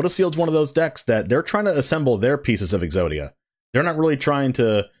 And Lotus Field's one of those decks that they're trying to assemble their pieces of Exodia. They're not really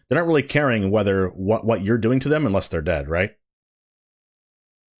caring whether what you're doing to them unless they're dead, right?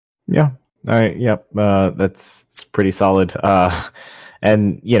 Yeah. All right. Yep. That's pretty solid.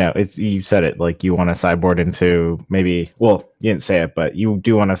 And you said it, like, you want to sideboard into maybe, well, you didn't say it, but you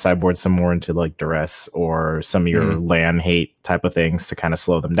do want to sideboard some more into like Duress or some of your land hate type of things to kind of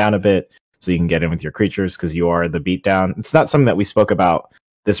slow them down a bit, so you can get in with your creatures, because you are the beatdown. It's not something that we spoke about,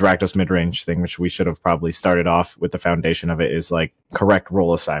 this Rakdos midrange thing, which we should have probably started off with. The foundation of it is like correct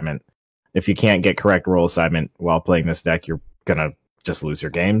role assignment. If you can't get correct role assignment while playing this deck, you're gonna just lose your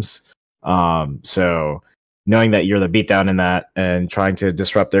games. So knowing that you're the beatdown in that and trying to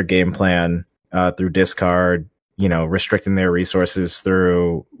disrupt their game plan through discard, restricting their resources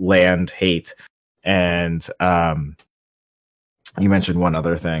through land hate. And you mentioned one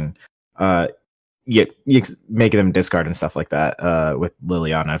other thing. You making them discard and stuff like that with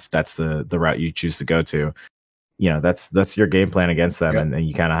Liliana, if that's the route you choose to go to. That's your game plan against them. Yep. And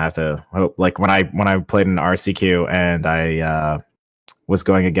you kind of have to hope. Like when I played in RCQ and I was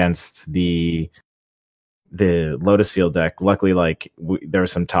going against the Lotus Field deck, luckily, there were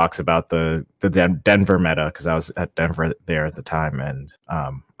some talks about the Denver meta, because I was at Denver there at the time, and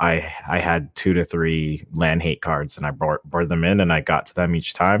I had 2 to 3 land hate cards, and I board them in, and I got to them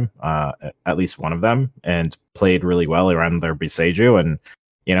each time, at least one of them, and played really well around their Boseiju, and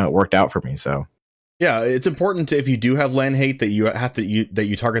it worked out for me. So yeah, it's important if you do have land hate that you have to that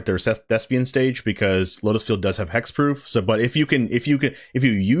you target their Thespian stage, because Lotus Field does have hexproof. So, but if you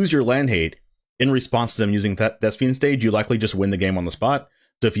use your land hate in response to them using Thespian stage, you likely just win the game on the spot.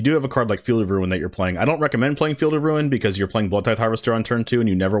 So if you do have a card like Field of Ruin that you're playing, I don't recommend playing Field of Ruin, because you're playing Bloodtithe Harvester on turn 2, and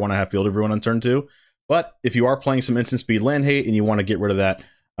you never want to have Field of Ruin on turn 2. But if you are playing some instant speed land hate and you want to get rid of that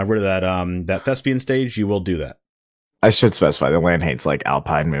Thespian stage, you will do that. I should specify the land hate's like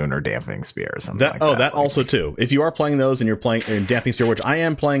Alpine Moon or Dampening Spear or something that also too. If you are playing those and you're playing in Dampening Sphere, which I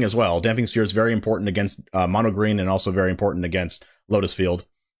am playing as well, Dampening Sphere is very important against mono green, and also very important against Lotus Field.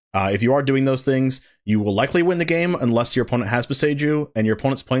 If you are doing those things, you will likely win the game unless your opponent has Boseiju, and your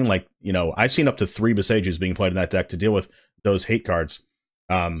opponent's playing I've seen up to 3 Boseijus being played in that deck to deal with those hate cards.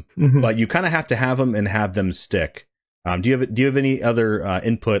 But you kind of have to have them and have them stick. Do you have any other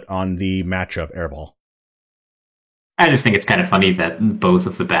input on the matchup, Airball? I just think it's kind of funny that both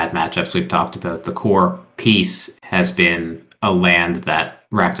of the bad matchups we've talked about, the core piece has been a land that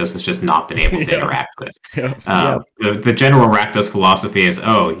Rakdos has just not been able to interact with. The general Rakdos philosophy is,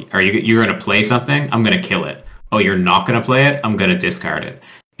 you're going to play something? I'm going to kill it. Oh, you're not going to play it? I'm going to discard it.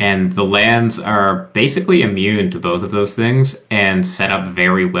 And the lands are basically immune to both of those things and set up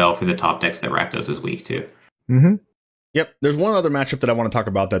very well for the top decks that Rakdos is weak to. Mm-hmm. Yep. There's one other matchup that I want to talk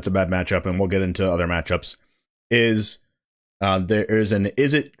about that's a bad matchup, and we'll get into other matchups. There is an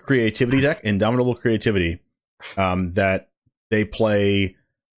Izzet Creativity deck, Indomitable Creativity, that they play,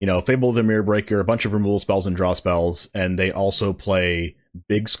 Fable of the Mirror Breaker, a bunch of removal spells and draw spells, and they also play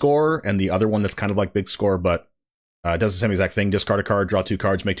Big Score, and the other one that's kind of like Big Score, but does the same exact thing: discard a card, draw 2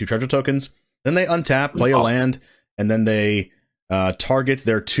 cards, make 2 treasure tokens. Then they untap, play a land, and then they target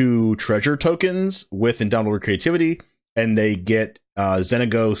their 2 treasure tokens with Indomitable Creativity, and they get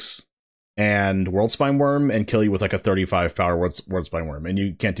Xenagos and Worldspine Worm and kill you with like a 35 power Worldspine Worm, and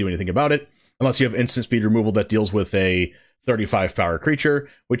you can't do anything about it unless you have instant speed removal that deals with a 35 power creature,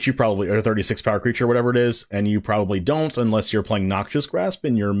 which you probably, or 36 power creature, whatever it is, and you probably don't unless you're playing Noxious Grasp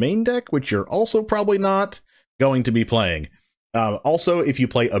in your main deck, which you're also probably not going to be playing. Also, if you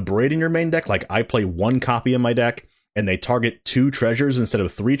play Abrade in your main deck, like I play 1 copy in my deck, and they target 2 treasures instead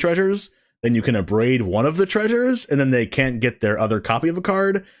of 3 treasures, then you can Abrade one of the treasures, and then they can't get their other copy of a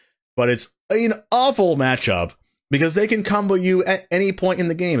card. But it's an awful matchup because they can combo you at any point in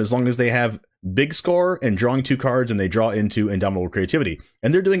the game as long as they have big score and drawing 2 cards and they draw into Indomitable Creativity.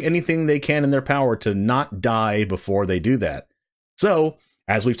 And they're doing anything they can in their power to not die before they do that. So,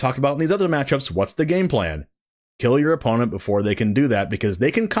 as we've talked about in these other matchups, what's the game plan? Kill your opponent before they can do that because they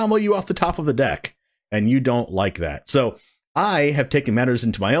can combo you off the top of the deck, and you don't like that. So, I have taken matters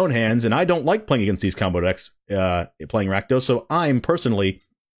into my own hands, and I don't like playing against these combo decks playing Rakdos, so I'm personally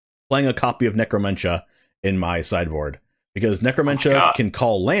playing a copy of Necromentia in my sideboard because Necromentia can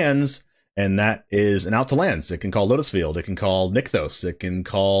call lands, and that is an out to lands. It can call Lotus Field, it can call Nykthos, it can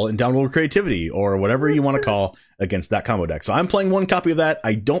call Indomitable Creativity, or whatever you want to call against that combo deck. So I'm playing 1 copy of that.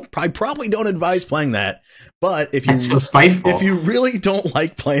 I probably don't advise playing that, but if you That's so spiteful. if you really don't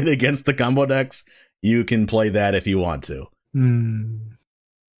like playing against the combo decks, you can play that if you want to.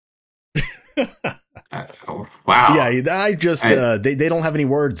 Wow. Yeah, I just they don't have any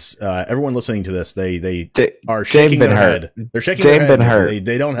words. Everyone listening to this, they are shaking their head. They're shaking their head.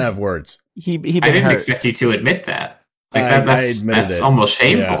 They don't have words. I didn't expect you to admit that. Like that's almost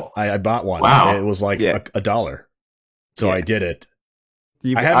shameful. Yeah, I bought one. Wow. It was like $1. So I did it.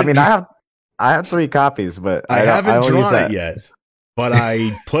 I have 3 copies, but I haven't drawn it yet. But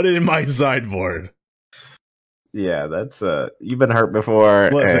I put it in my sideboard. Yeah, that's you've been hurt before.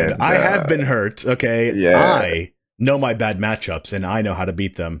 Listen, and, I have been hurt, okay? Yeah. I know my bad matchups and I know how to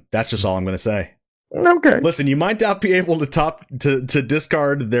beat them. That's just all I'm going to say. Okay. Listen, you might not be able to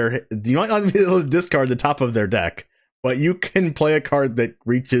discard you might not be able to discard the top of their deck, but you can play a card that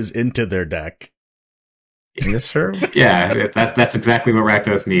reaches into their deck. Yes, sure. Yeah, that's exactly what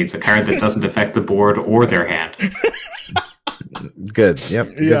Rakdos means. A card that doesn't affect the board or their hand. Good.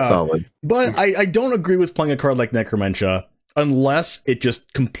 Yep. Good, solid. But I don't agree with playing a card like Necromentia unless it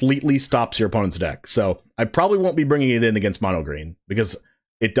just completely stops your opponent's deck. So I probably won't be bringing it in against Mono Green because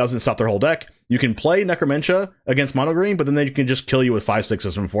it doesn't stop their whole deck. You can play Necromentia against Mono Green, but then they can just kill you with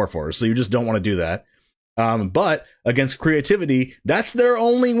 5/6s from 4/4s. So you just don't want to do that. But against Creativity, that's their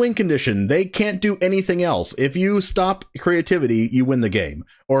only win condition. They can't do anything else. If you stop Creativity, you win the game.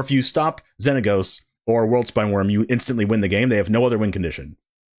 Or if you stop Xenagos or Worldspine Worm, you instantly win the game. They have no other win condition.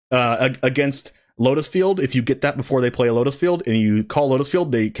 Against Lotus Field, if you get that before they play a Lotus Field and you call Lotus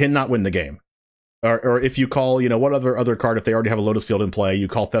Field, they cannot win the game. Or if you call, what other card, if they already have a Lotus Field in play, you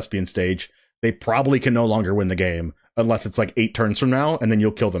call Thespian Stage, they probably can no longer win the game unless it's like 8 turns from now, and then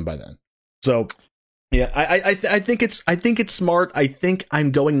you'll kill them by then. So yeah, I think it's smart. I think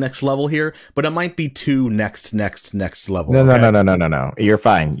I'm going next level here, but it might be too next level. No. You're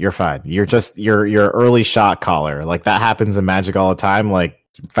fine. You're early shot caller. Like that happens in Magic all the time. Like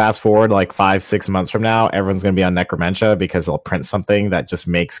fast forward like 5-6 months from now, everyone's gonna be on Necromentia because they'll print something that just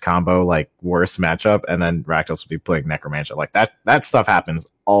makes combo like worse matchup, and then Rakdos will be playing Necromentia. Like that stuff happens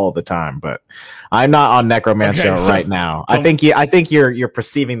all the time. But I'm not on Necromentia right now. I think you're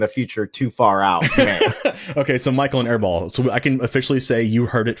perceiving the future too far out. Okay, so Michael and Airball. So I can officially say you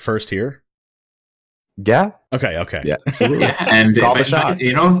heard it first here. Yeah. Okay. Yeah. Absolutely. Yeah, and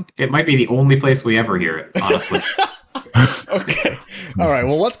it might be the only place we ever hear it, honestly. Okay. All right.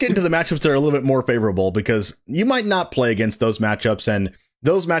 Well, let's get into the matchups that are a little bit more favorable because you might not play against those matchups, and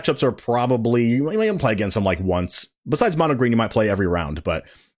those matchups are probably you might play against them like once. Besides Mono Green, you might play every round, but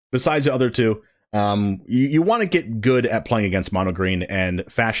besides the other two, you want to get good at playing against Mono Green and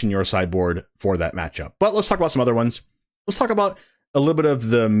fashion your sideboard for that matchup. But let's talk about some other ones. Let's talk about a little bit of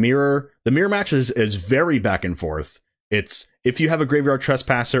the mirror. The mirror match is very back and forth. It's if you have a Graveyard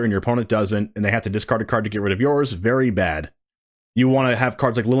Trespasser and your opponent doesn't, and they have to discard a card to get rid of yours, very bad. You want to have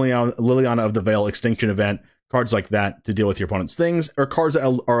cards like Liliana of the Veil, Extinction Event, cards like that to deal with your opponent's things, or cards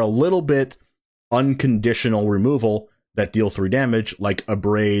that are a little bit unconditional removal that deal 3 damage, like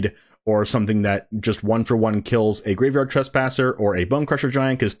Abrade, or something that just 1-for-1 kills a Graveyard Trespasser or a Bonecrusher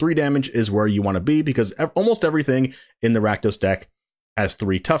Giant, because 3 damage is where you want to be, because almost everything in the Rakdos deck has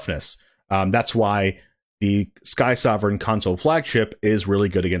 3 toughness. That's why the Sky Sovereign console flagship is really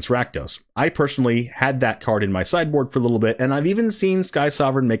good against Rakdos. I personally had that card in my sideboard for a little bit, and I've even seen Sky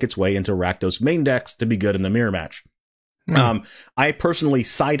Sovereign make its way into Rakdos main decks to be good in the mirror match. I personally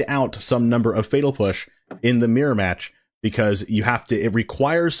side out some number of Fatal Push in the mirror match because it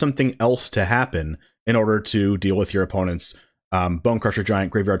requires something else to happen in order to deal with your opponent's Bone Crusher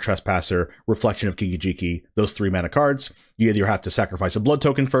Giant, Graveyard Trespasser, Reflection of Kiki-Jiki, those 3 mana cards. You either have to sacrifice a blood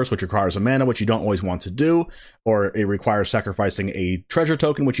token first, which requires a mana, which you don't always want to do, or it requires sacrificing a treasure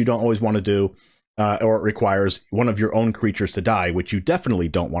token, which you don't always want to do, or it requires one of your own creatures to die, which you definitely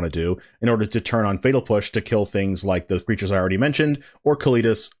don't want to do, in order to turn on Fatal Push to kill things like the creatures I already mentioned, or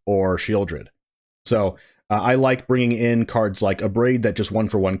Kalitas, or Shieldred. So I like bringing in cards like Abrade that just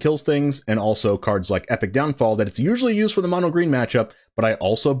 1-for-1 kills things, and also cards like Epic Downfall that it's usually used for the mono-green matchup, but I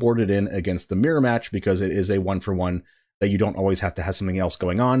also board it in against the mirror match because it is a 1-for-1 that you don't always have to have something else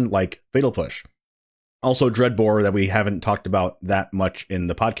going on, like Fatal Push. Also, Dreadbore, that we haven't talked about that much in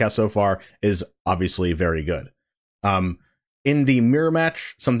the podcast so far, is obviously very good. In the mirror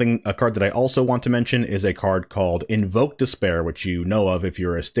match, a card that I also want to mention is a card called Invoke Despair, which you know of if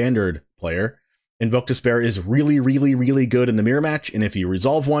you're a standard player. Invoke Despair is really, really, really good in the mirror match, and if you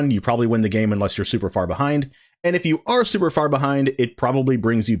resolve one, you probably win the game unless you're super far behind. And if you are super far behind, it probably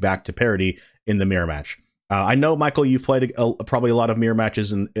brings you back to parity in the mirror match. I know, Michael, you've played probably a lot of mirror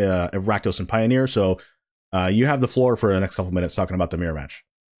matches in Rakdos and Pioneer, so you have the floor for the next couple minutes talking about the mirror match.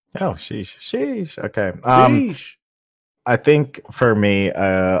 Oh, sheesh. Okay. I think for me,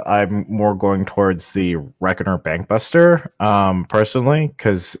 I'm more going towards the Reckoner Bankbuster, personally,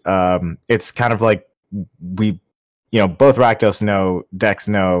 because it's kind of like both Rakdos decks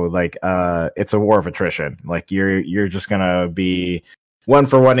know, like, it's a war of attrition. Like, you're just gonna be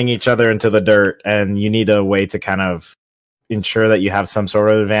 1-for-1ing each other into the dirt, and you need a way to kind of ensure that you have some sort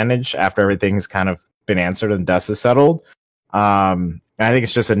of advantage after everything's kind of been answered and dust is settled. I think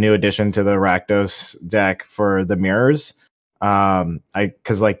it's just a new addition to the Rakdos deck for the mirrors.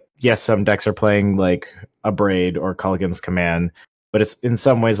 Because yes, some decks are playing like Abrade or Culligan's Command, but it's in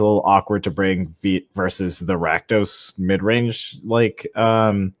some ways a little awkward to bring versus the Rakdos mid-range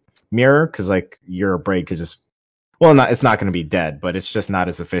mirror, because like your Abrade could just it's not going to be dead, but it's just not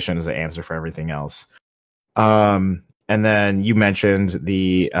as efficient as an answer for everything else. And then you mentioned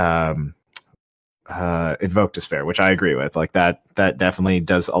the Invoke Despair, which I agree with. Like that definitely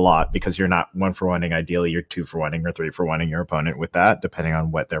does a lot, because you're not 1-for-1ing. Ideally, you're 2-for-1ing or 3-for-1ing your opponent with that, depending on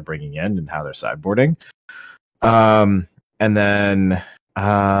what they're bringing in and how they're sideboarding. And then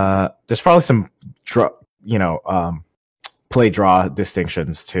there's probably some play draw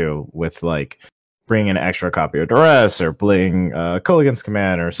distinctions too, with like bringing an extra copy of Duress or playing Culligan's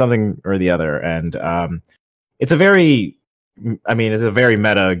Command or something or the other. And it's a very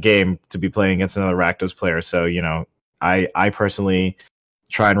meta game to be playing against another Rakdos player. So, I personally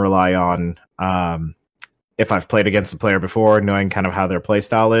try and rely on, if I've played against a player before, knowing kind of how their play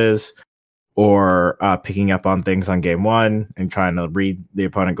style is, or picking up on things on game one and trying to read the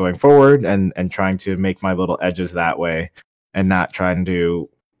opponent going forward and trying to make my little edges that way, and not trying to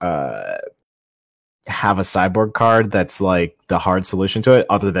have a sideboard card that's like the hard solution to it,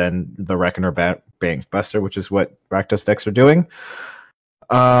 other than the Reckoner Bankbuster, which is what Rakdos decks are doing.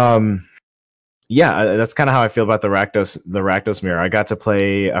 That's kind of how I feel about the Rakdos mirror. I got to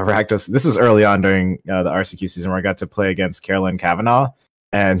play a Rakdos. This was early on during the RCQ season, where I got to play against Carolyn Kavanaugh,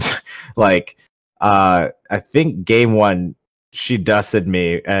 and I think game one she dusted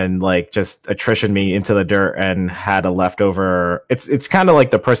me and like just attritioned me into the dirt and had a leftover. It's kind of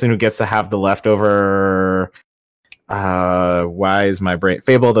like the person who gets to have the leftover. Why is my brain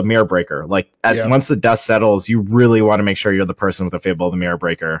Fable of the Mirror Breaker? Once the dust settles, you really want to make sure you're the person with the Fable of the Mirror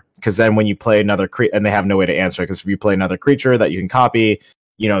Breaker, because then when you play another and they have no way to answer it, because if you play another creature that you can copy,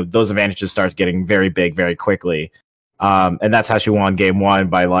 those advantages start getting very big very quickly. And that's how she won game one,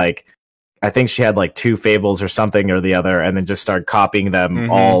 by I think she had 2 Fables or something or the other, and then just started copying them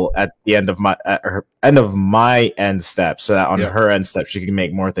all at the end of my end step, so that on her end step she could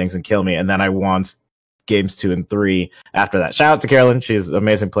make more things and kill me. And then I won games 2 and 3 after that. Shout out to Carolyn. She's an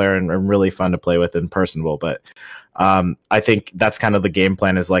amazing player and really fun to play with and personable. But I think that's kind of the game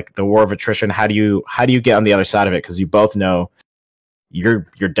plan, is the war of attrition. How do you get on the other side of it? Because you both know your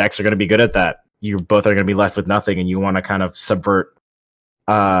decks are going to be good at that. You both are going to be left with nothing, and you want to kind of subvert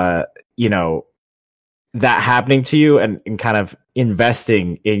that happening to you, and kind of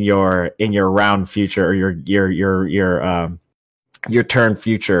investing in your round future, or your turn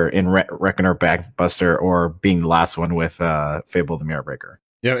future in Reckoner Bankbuster, or being the last one with Fable of the Mirror Breaker.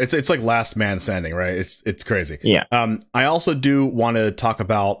 Yeah, it's like last man standing, right? It's crazy. Yeah. I also do want to talk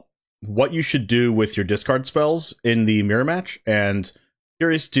about what you should do with your discard spells in the mirror match, and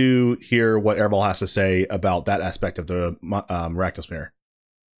curious to hear what Airball has to say about that aspect of the Rakdos mirror.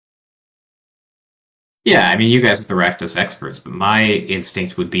 Yeah, I mean, you guys are the Rakdos experts, but my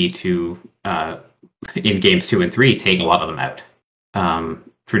instinct would be to, in games 2 and 3, take a lot of them out.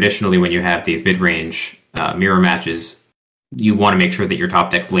 Traditionally, when you have these mid-range mirror matches, you want to make sure that your top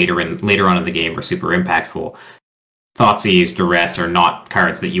decks later on in the game are super impactful. Thoughtseize, Duress are not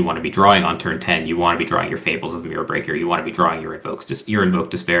cards that you want to be drawing on turn 10. You want to be drawing your Fables of the Mirror Breaker. You want to be drawing your Invoke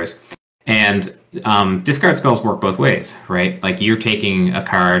Despairs. And discard spells work both ways, right? Like you're taking a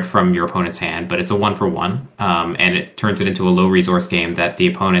card from your opponent's hand, but it's a 1-for-1, and it turns it into a low resource game that the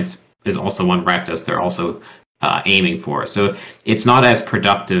opponent is also one Rakdos they're also aiming for. So it's not as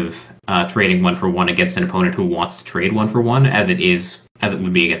productive trading 1-for-1 against an opponent who wants to trade 1-for-1 as it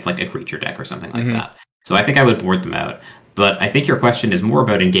would be against like a creature deck or something like that. So I think I would board them out. But I think your question is more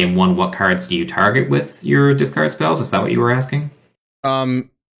about in game 1, what cards do you target with your discard spells? Is that what you were asking?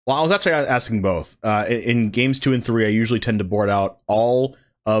 Well, I was actually asking both. In games 2 and 3, I usually tend to board out all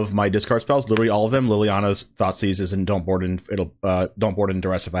of my discard spells, literally all of them. Liliana's, Thoughtseizes, and Don't Board in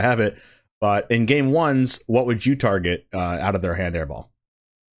Duress if I have it. But in game 1s, what would you target out of their hand, Airball?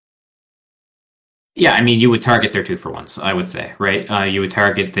 Yeah, I mean, you would target their 2-for-1s, I would say, right? You would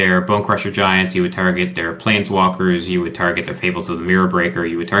target their Bonecrusher Giants, you would target their Planeswalkers, you would target their Fables of the Mirror Breaker,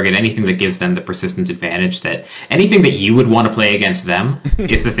 you would target anything that gives them the persistent advantage that anything that you would want to play against them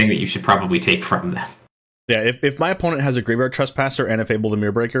is the thing that you should probably take from them. Yeah, if my opponent has a Graveyard Trespasser and a Fable of the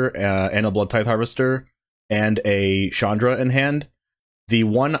Mirror Breaker and a Blood Tithe Harvester and a Chandra in hand, the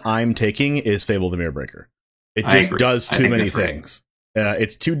one I'm taking is Fable of the Mirror Breaker. It just does too many things.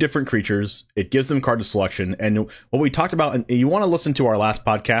 It's 2 different creatures. It gives them card to selection. And what we talked about, and you want to listen to our last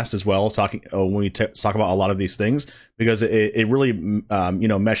podcast as well, talking when we talk about a lot of these things, because it really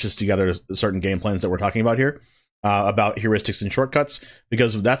meshes together certain game plans that we're talking about here, about heuristics and shortcuts,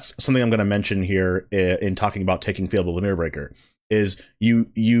 because that's something I'm going to mention here in talking about taking Fable of the Mirror Breaker. Is you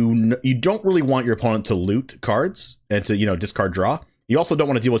don't really want your opponent to loot cards and to discard draw. You also don't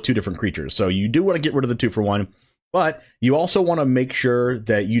want to deal with 2 different creatures, so you do want to get rid of the 2-for-1. But you also want to make sure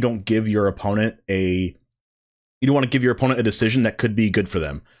that you don't give your opponent a decision that could be good for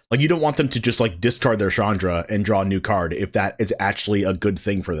them. Like, you don't want them to just like discard their Chandra and draw a new card if that is actually a good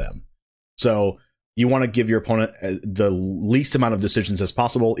thing for them. So you want to give your opponent the least amount of decisions as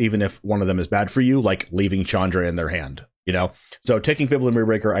possible, even if one of them is bad for you, like leaving Chandra in their hand. So taking Fable of the Mirror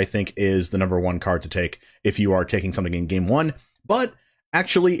Breaker, I think, is the number 1 card to take if you are taking something in game 1. But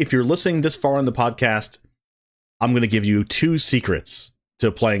actually, if you're listening this far in the podcast, I'm going to give you 2 secrets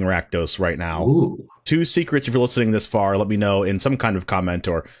to playing Rakdos right now. Ooh. 2 secrets if you're listening this far. Let me know in some kind of comment,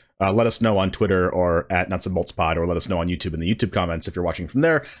 or let us know on Twitter or at Nuts and Bolts Pod, or let us know on YouTube in the YouTube comments if you're watching from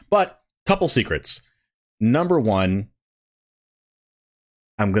there. But couple secrets. Number 1,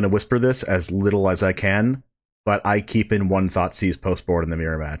 I'm going to whisper this as little as I can, but I keep in 1 Thoughtseize post board in the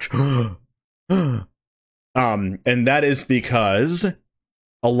mirror match. And that is because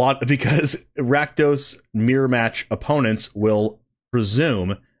Rakdos mirror match opponents will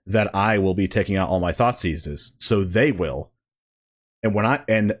presume that I will be taking out all my Thoughtseizes, so they will.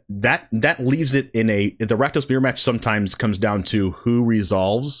 And that leaves it in the Rakdos mirror match sometimes comes down to who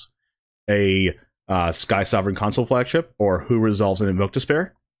resolves a Sky Sovereign console flagship, or who resolves an Invoke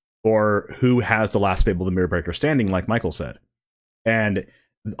Despair, or who has the last Fable of the Mirror Breaker standing, like Michael said. And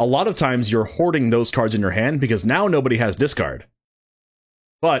a lot of times you're hoarding those cards in your hand because now nobody has discard.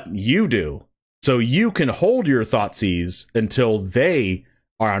 But you do. So you can hold your Thoughtseize until they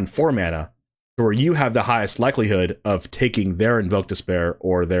are on 4 mana, or you have the highest likelihood of taking their Invoke Despair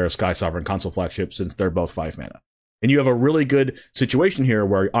or their Sky Sovereign console flagship, since they're both 5 mana. And you have a really good situation here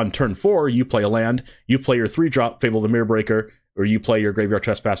where on turn 4, you play a land, you play your 3-drop Fable of the Mirror Breaker, or you play your Graveyard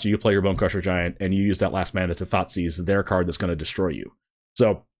Trespasser, you play your Bonecrusher Giant, and you use that last mana to Thoughtseize their card that's going to destroy you.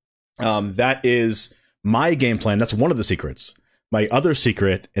 So that is my game plan. That's one of the secrets. My other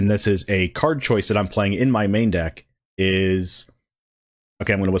secret, and this is a card choice that I'm playing in my main deck, is...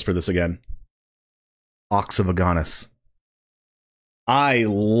 Okay, I'm going to whisper this again. Ox of Agonis. I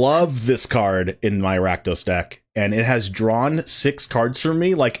love this card in my Rakdos deck, and it has drawn 6 cards for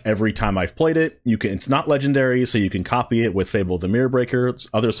me, like, every time I've played it. It's not legendary, so you can copy it with Fable of the Mirror Breaker, it's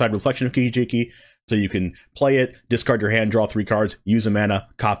Other Side Reflection of Kiki-Jiki, so you can play it, discard your hand, draw 3 cards, use a mana,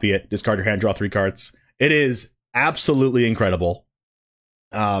 copy it, discard your hand, draw 3 cards. It is absolutely incredible.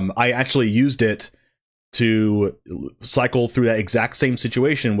 I actually used it to cycle through that exact same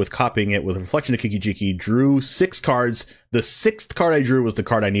situation with copying it with Reflection of Kiki-Jiki, drew 6 cards. The 6th card I drew was the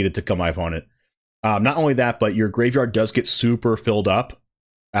card I needed to kill my opponent. Not only that, but your graveyard does get super filled up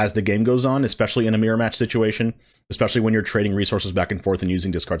as the game goes on, especially in a mirror match situation, especially when you're trading resources back and forth and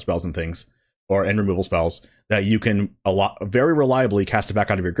using discard spells and things, and removal spells that you can very reliably cast it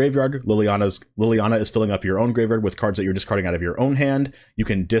back out of your graveyard. Liliana is filling up your own graveyard with cards that you're discarding out of your own hand. You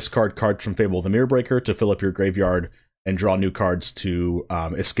can discard cards from Fable of the Mirrorbreaker to fill up your graveyard and draw new cards to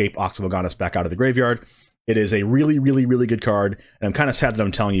escape Ox of Agonis back out of the graveyard. It is a really, really, really good card, and I'm kind of sad that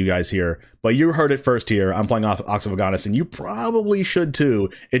I'm telling you guys here, but you heard it first here. I'm playing Ox of Agonis, and you probably should too.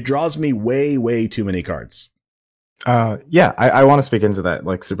 It draws me way, way too many cards. I want to speak into that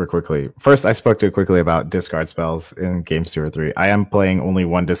like super quickly. First, I spoke too quickly about discard spells in games 2 or 3. I am playing only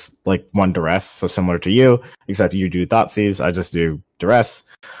one duress, so similar to you, except you do Thoughtseize, I just do duress.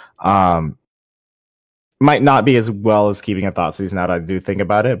 Might not be as well as keeping a Thoughtseize now that I do think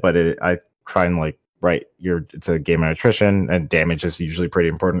about it, but I try and it's a game of attrition, and damage is usually pretty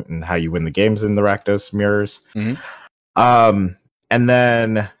important in how you win the games in the Rakdos mirrors. Mm-hmm. And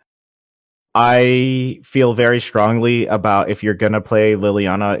then I feel very strongly about if you're going to play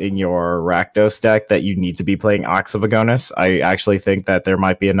Liliana in your Rakdos deck that you need to be playing Ox of Agonis. I actually think that there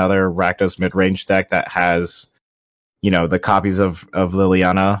might be another Rakdos mid-range deck that has, the copies of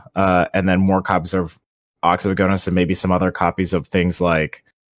Liliana and then more copies of Ox of Agonis and maybe some other copies of things like,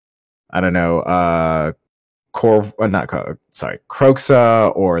 I don't know, Kroxa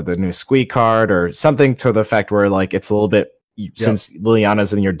or the new Squeak card or something to the effect where it's a little bit, since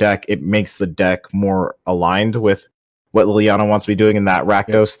Liliana's in your deck, it makes the deck more aligned with what Liliana wants to be doing in that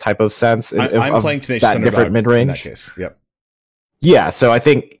Rakdos type of sense. I'm playing Tenacious that Underdog different mid-range. in that case. Yep. Yeah, so I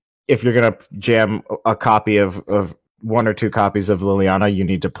think if you're going to jam a copy of one or two copies of Liliana, you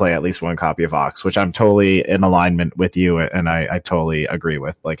need to play at least one copy of Ox, which I'm totally in alignment with you, and I totally agree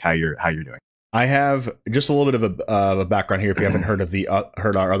with how you're doing. I have just a little bit of a background here. If you haven't heard of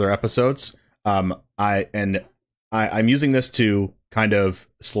heard our other episodes, I'm using this to kind of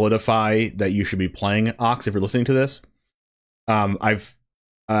solidify that you should be playing Ox if you're listening to this. I've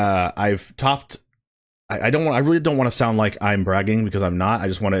topped. I really don't want to sound like I'm bragging because I'm not. I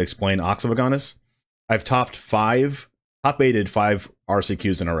just want to explain Ox of Agonis. I've top 8'd 5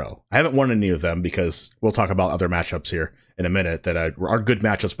 RCQs in a row. I haven't won any of them because we'll talk about other matchups here in a minute that are good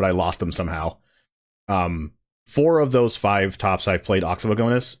matchups, but I lost them somehow. 4 of those 5 tops I've played Ox of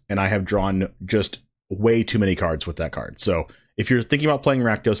Agonis, and I have drawn just way too many cards with that card. So if you're thinking about playing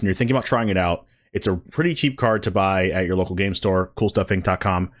Rakdos and you're thinking about trying it out, it's a pretty cheap card to buy at your local game store,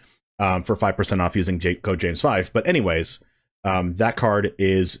 coolstuffinc.com, for 5% off using code James5. But anyways, that card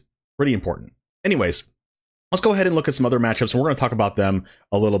is pretty important. Anyways, let's go ahead and look at some other matchups, and we're going to talk about them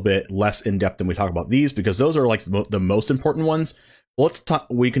a little bit less in depth than we talk about these because those are the most important ones.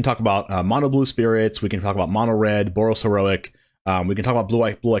 We can talk about Mono Blue Spirits. We can talk about Mono Red, Boros Heroic. We can talk about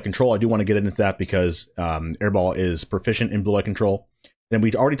Blue Eye Control. I do want to get into that because Airball is proficient in Blue Eye Control. And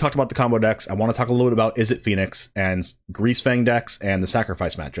we already talked about the combo decks. I want to talk a little bit about Izzet Phoenix and Greasefang decks and the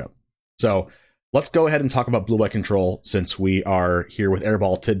Sacrifice matchup. So let's go ahead and talk about Blue Eye Control since we are here with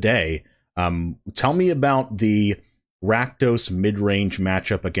Airball today. Tell me about the Rakdos mid-range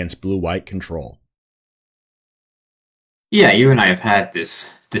matchup against Blue-White Control. Yeah, you and I have had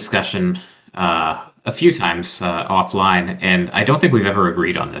this discussion a few times offline, and I don't think we've ever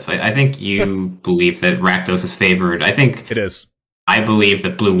agreed on this. I think you believe that Rakdos is favored. I think it is. I believe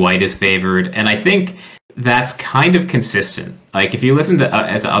that Blue-White is favored, and I think that's kind of consistent. Like, if you listen to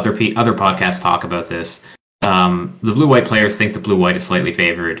other podcasts talk about this, the Blue-White players think that Blue-White is slightly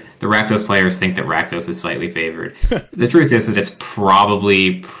favored. The Rakdos players think that Rakdos is slightly favored. The truth is that it's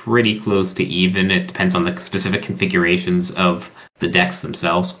probably pretty close to even. It depends on the specific configurations of the decks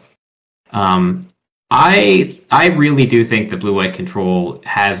themselves. I really do think that Blue-White Control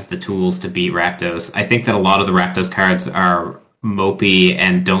has the tools to beat Rakdos. I think that a lot of the Rakdos cards are mopey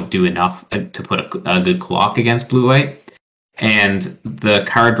and don't do enough to put a good clock against Blue-White. And the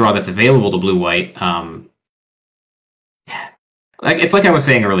card draw that's available to Blue-White, it's like I was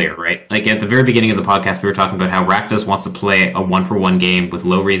saying earlier, right? Like at the very beginning of the podcast, we were talking about how Rakdos wants to play a 1-for-1 game with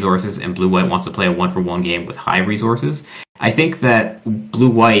low resources and Blue-White wants to play a 1-for-1 game with high resources. I think that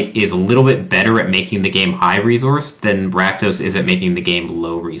Blue-White is a little bit better at making the game high resource than Rakdos is at making the game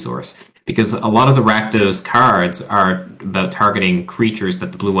low resource. Because a lot of the Rakdos cards are about targeting creatures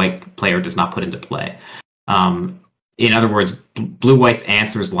that the Blue-White player does not put into play. In other words, Blue-White's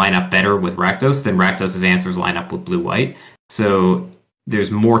answers line up better with Rakdos than Rakdos' answers line up with Blue-White. So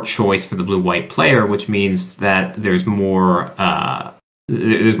there's more choice for the Blue-White player, which means that there's more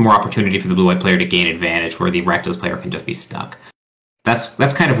opportunity for the Blue-White player to gain advantage, where the Rakdos player can just be stuck.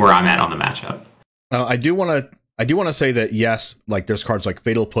 That's kind of where I'm at on the matchup. I do want to say that yes, like there's cards like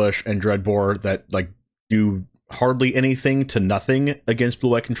Fatal Push and Dreadbore that like do hardly anything to nothing against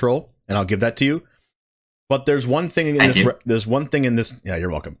Blue-White Control, and I'll give that to you. But there's one thing in Thank this. you. There's one thing in this. Yeah, you're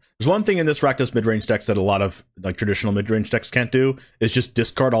welcome. There's one thing in this Rakdos mid-range decks that a lot of like traditional mid-range decks can't do is just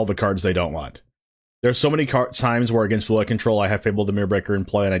discard all the cards they don't want. There's so many times where against blue-eye control, I have Fable the Mirror Breaker in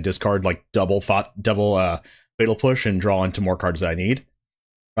play, and I discard like double Fatal Push and draw into more cards that I need.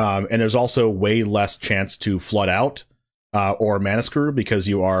 And there's also way less chance to flood out or mana screw because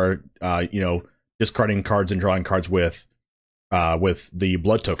you are discarding cards and drawing cards with the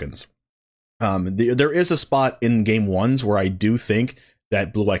blood tokens. There is a spot in game ones where I do think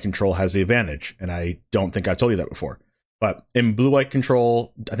that blue-eye control has the advantage, and I don't think I've told you that before. But in blue-eye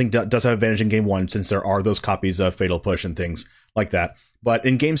control, I think that does have advantage in game one since there are those copies of Fatal Push and things like that. But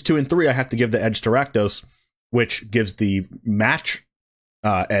in games 2 and 3, I have to give the edge to Rakdos, which gives the match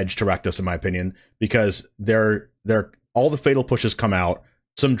edge to Rakdos, in my opinion, because all the Fatal Pushes come out,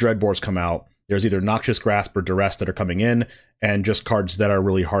 some Dreadbores come out. There's either Noxious Grasp or Duress that are coming in, and just cards that are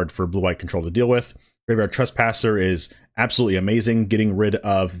really hard for blue-eye control to deal with. Graveyard Trespasser is absolutely amazing, getting rid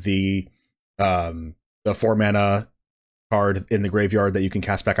of the 4-mana card in the graveyard that you can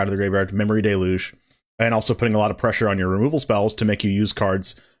cast back out of the graveyard, Memory Deluge, and also putting a lot of pressure on your removal spells to make you use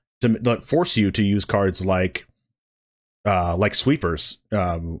cards, to force you to use cards like sweepers,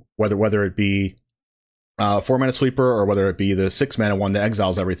 whether it be 4-mana sweeper or whether it be the 6-mana one that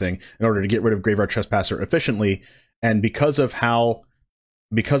exiles everything in order to get rid of Graveyard Trespasser efficiently. And because of how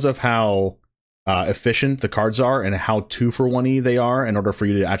efficient the cards are and how 2-for-1-E they are in order for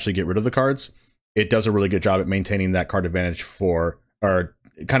you to actually get rid of the cards, it does a really good job at maintaining that card advantage or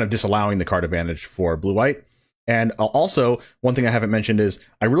kind of disallowing the card advantage for blue-white. And also, one thing I haven't mentioned is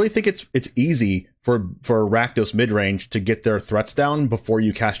I really think it's easy for Rakdos midrange to get their threats down before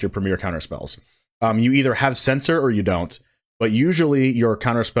you cast your premier counterspells. You either have Censor or you don't, but usually your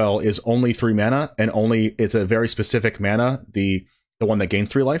counterspell is only 3 mana and it's a very specific mana, the one that gains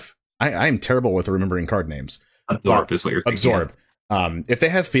 3 life. I am terrible with remembering card names. Absorb is what you're thinking. Absorb. If they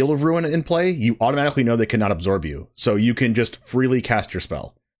have Field of Ruin in play, you automatically know they cannot absorb you, so you can just freely cast your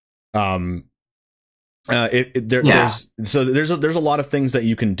spell. There's a lot of things that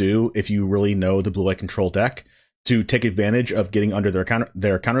you can do if you really know the blue-white control deck to take advantage of getting under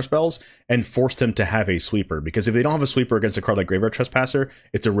their counter spells and force them to have a sweeper. Because if they don't have a sweeper against a card like Graveyard Trespasser,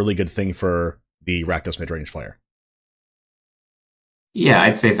 it's a really good thing for the Rakdos midrange player. Yeah,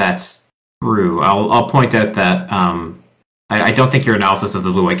 I'd say that's true. I'll point out that I don't think your analysis of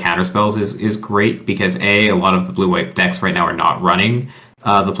the blue-white counterspells is great because a lot of the blue-white decks right now are not running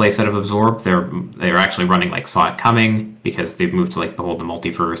the playset of Absorb. They're actually running like Saw It Coming because they've moved to like Behold the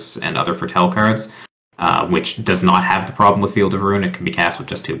Multiverse and other Foretell cards, which does not have the problem with Field of Ruin. It can be cast with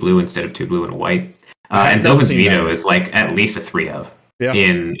just 2 blue instead of 2 blue and a white. And Dovin's Veto is like at least a 3 of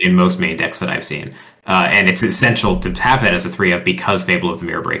in most main decks that I've seen. And it's essential to have that as a 3 of because Fable of the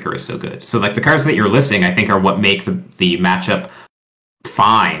Mirror Breaker is so good. So like the cards that you're listing, I think are what make the matchup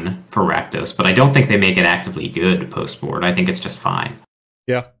fine for Rakdos, but I don't think they make it actively good post-board. I think it's just fine.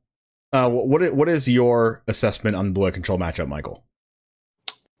 Yeah. What is your assessment on the blue-white control matchup, Michael?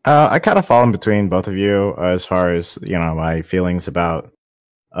 I kind of fall in between both of you as far as my feelings about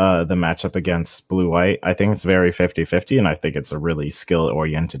the matchup against blue-white. I think it's very 50-50, and I think it's a really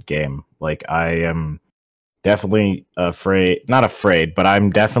skill-oriented game. Like, I am definitely not afraid, but I'm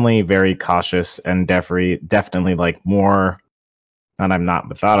definitely very cautious and definitely like more, and I'm not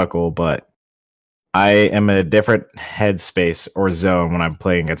methodical, but I am in a different headspace or zone when I'm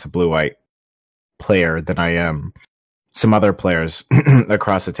playing against a blue-white player than I am some other players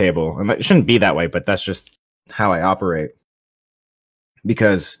across the table. And it shouldn't be that way, but that's just how I operate.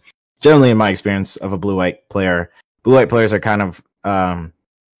 Because generally in my experience of a blue-white blue-white players are kind of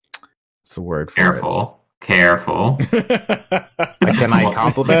what's the word for it? Careful. Can I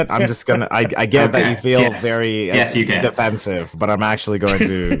compliment? I'm just gonna I get that you feel very you can. defensive, but I'm actually going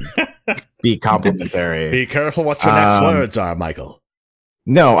to be complimentary. Be careful what your next words are, Michael.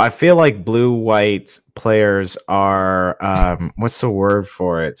 No, I feel like blue-white players are what's the word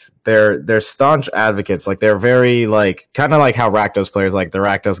for it? They're staunch advocates. Like they're very like kind of like how Rakdos players like the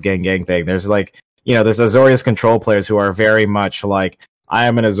Rakdos gang thing. There's like there's Azorius control players who are very much like I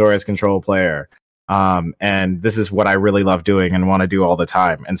am an Azorius control player. And this is what I really love doing and want to do all the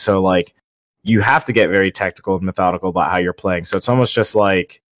time. And so like you have to get very technical and methodical about how you're playing. So it's almost just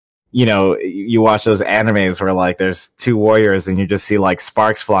like you watch those animes where like there's 2 warriors and you just see like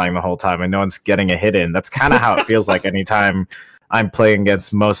sparks flying the whole time and no one's getting a hit in. That's kind of how it feels like anytime I'm playing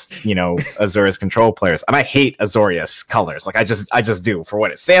against most, Azorius control players. And I hate Azorius colors. Like I just do for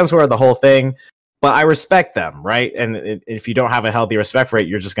what it stands for, the whole thing. But I respect them, right? And if you don't have a healthy respect for it,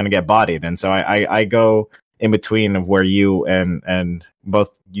 you're just going to get bodied. And so I go in between of where you and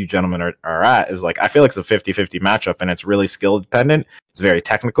both you gentlemen are at is like, I feel like it's a 50-50 matchup, and it's really skill dependent. It's very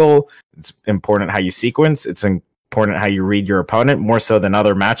technical. It's important how you sequence. It's important how you read your opponent more so than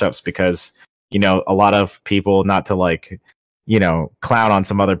other matchups, because, you know, a lot of people, not to like, you know, clown on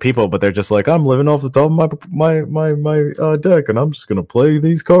some other people, but they're just like, I'm living off the top of my deck, and I'm just gonna play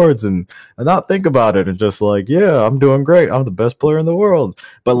these cards and not think about it, and just like, yeah, I'm doing great, I'm the best player in the world.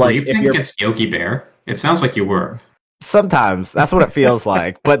 But like, were you playing against Yogi Bear? It sounds like you were. Sometimes that's what it feels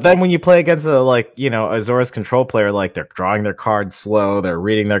like. But then when you play against a, like, you know, Azorius control player, like, they're drawing their cards slow, they're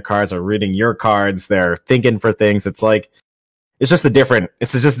reading their cards, or reading your cards, they're thinking for things. It's like, it's just a different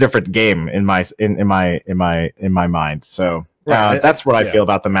game in my mind. So that's what I feel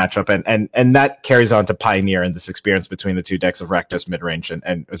about the matchup, and that carries on to Pioneer and this experience between the two decks of Rakdos midrange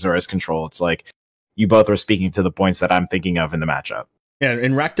and Azorius control. It's like, you both are speaking to the points that I'm thinking of in the matchup. Yeah,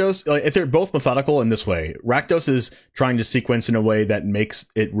 in Rakdos, if they're both methodical in this way, Rakdos is trying to sequence in a way that makes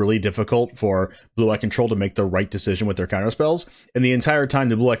it really difficult for Blue Eye Control to make the right decision with their counterspells. And the entire time,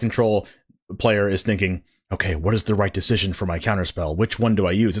 the Blue Eye Control player is thinking, okay, what is the right decision for my counterspell? Which one do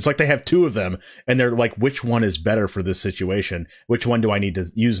I use? It's like they have two of them, and they're like, which one is better for this situation? Which one do I need to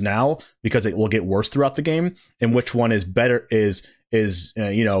use now because it will get worse throughout the game? And which one is better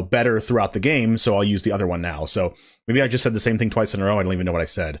better throughout the game, so I'll use the other one now. So maybe I just said the same thing twice in a row. I don't even know what I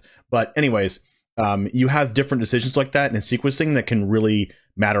said. But anyways, you have different decisions like that, and sequencing that can really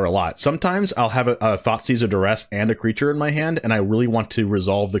matter a lot. Sometimes I'll have a Thoughtseize or Duress and a creature in my hand, and I really want to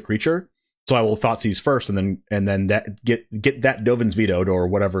resolve the creature. So I will Thoughtseize first, and then that get that Dovin's vetoed or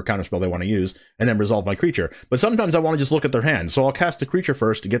whatever counterspell they want to use, and then resolve my creature. But sometimes I want to just look at their hand, so I'll cast the creature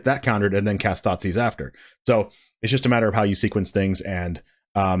first to get that countered, and then cast Thoughtseize after. So it's just a matter of how you sequence things, and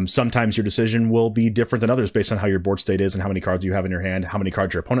sometimes your decision will be different than others based on how your board state is and how many cards you have in your hand, how many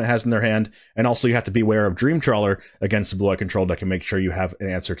cards your opponent has in their hand, and also you have to be aware of Dream Trawler against the Blue Eye Control deck and make sure you have an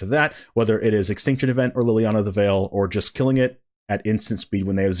answer to that, whether it is Extinction Event or Liliana the Veil, or just killing it at instant speed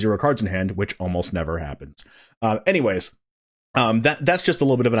when they have 0 cards in hand, which almost never happens. Anyways, that's just a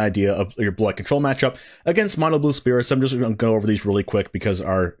little bit of an idea of your Blue Eye Control matchup against Mono Blue Spirits. I'm just going to go over these really quick because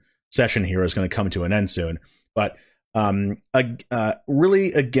our session here is going to come to an end soon. But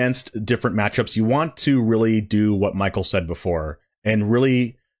really against different matchups, you want to really do what Michael said before and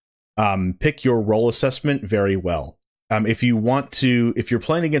really pick your role assessment very well. If you're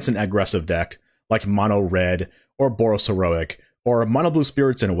playing against an aggressive deck like Mono Red or Boros Heroic, or Mono Blue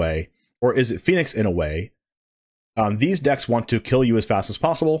Spirits in a way, or is it Phoenix in a way, these decks want to kill you as fast as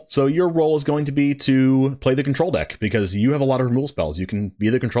possible, so your role is going to be to play the control deck, because you have a lot of removal spells. You can be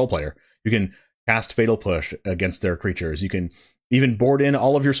the control player. You can cast Fatal Push against their creatures. You can even board in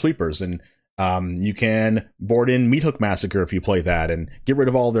all of your sweepers, and you can board in Meathook Massacre if you play that, and get rid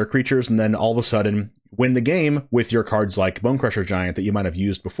of all of their creatures, and then all of a sudden win the game with your cards like Bonecrusher Giant that you might have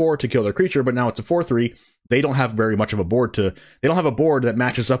used before to kill their creature, but now it's a 4/3. They don't have very much of a board they don't have a board that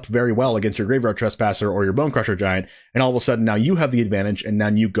matches up very well against your Graveyard Trespasser or your Bonecrusher Giant, and all of a sudden now you have the advantage, and now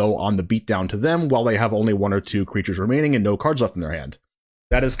you go on the beatdown to them while they have only 1 or 2 creatures remaining and no cards left in their hand.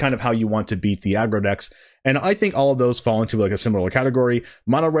 That is kind of how you want to beat the aggro decks, and I think all of those fall into like a similar category.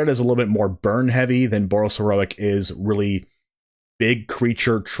 Mono Red is a little bit more burn heavy than Boros Heroic is really big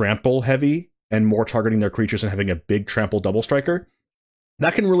creature trample heavy, and more targeting their creatures and having a big trample double striker.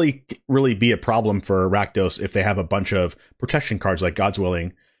 That can really be a problem for Rakdos if they have a bunch of protection cards like God's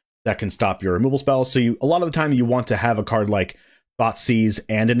Willing that can stop your removal spells. So a lot of the time you want to have a card like Thoughtseize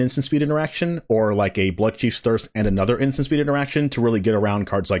and an instant speed interaction, or like a Bloodchief's Thirst and another instant speed interaction to really get around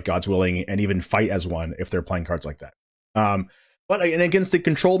cards like God's Willing and even fight as one if they're playing cards like that. But against the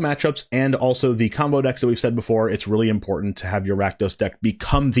control matchups and also the combo decks that we've said before, it's really important to have your Rakdos deck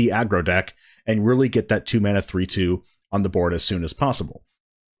become the aggro deck and really get that 2-mana 3/2 on the board as soon as possible.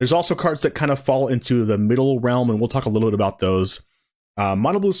 There's also cards that kind of fall into the middle realm, and we'll talk a little bit about those.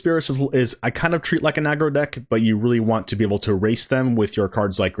 Mono Blue Spirits is I kind of treat like an aggro deck, but you really want to be able to race them with your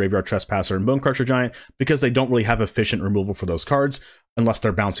cards like Graveyard Trespasser and Bonecrusher Giant, because they don't really have efficient removal for those cards unless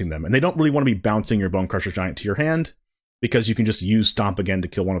they're bouncing them. And they don't really want to be bouncing your Bonecrusher Giant to your hand, because you can just use Stomp again to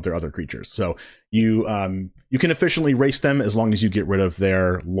kill one of their other creatures. So you can efficiently race them as long as you get rid of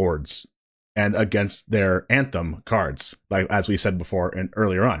their lords and against their Anthem cards, like as we said before and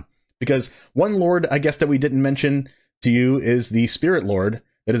earlier on. Because one lord, I guess, that we didn't mention to you is the Spirit Lord.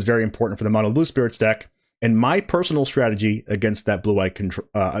 That is very important for the Mono Blue Spirits deck. And my personal strategy against that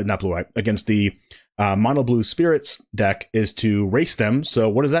against the Mono Blue Spirits deck is to race them. So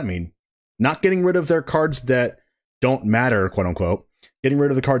what does that mean? Not getting rid of their cards that don't matter, quote unquote, getting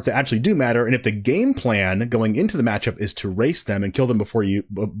rid of the cards that actually do matter. And if the game plan going into the matchup is to race them and kill them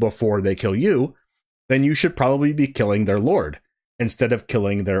before they kill you, then you should probably be killing their lord instead of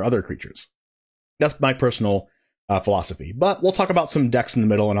killing their other creatures. That's my personal philosophy. But we'll talk about some decks in the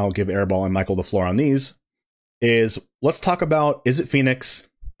middle, and I'll give Airball and Michael the floor on these. Let's talk about Izzet Phoenix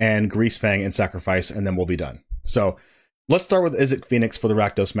and Greasefang and Sacrifice, and then we'll be done. So let's start with Izzet Phoenix for the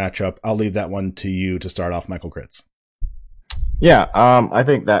Rakdos matchup. I'll leave that one to you to start off, Michael Kritz. Yeah, I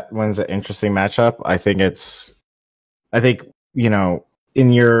think that one's an interesting matchup. I think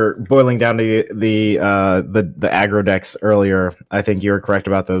in your boiling down to the aggro decks earlier, I think you were correct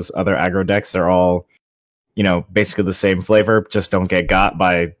about those other aggro decks. They're all, basically the same flavor, just don't get got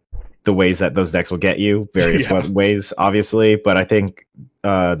by the ways that those decks will get you, various ways, obviously. But I think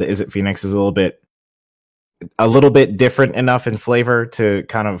the Izzet Phoenix is a little bit different enough in flavor to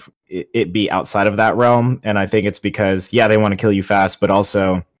kind of it be outside of that realm. And I think it's because, they want to kill you fast, but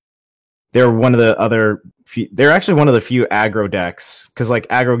also they're actually one of the few aggro decks, because like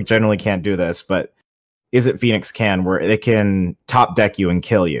aggro generally can't do this, but Izzet Phoenix can, where they can top deck you and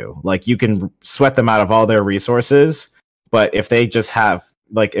kill you. Like you can sweat them out of all their resources, but if they just have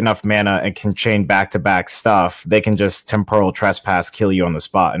like enough mana and can chain back-to-back stuff, they can just Temporal Trespass kill you on the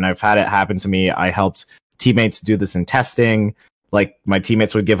spot. And I've had it happen to me. I helped teammates do this in testing. Like my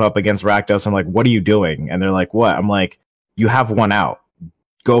teammates would give up against Rakdos. I'm like, what are you doing? And they're like, what? I'm like, you have one out.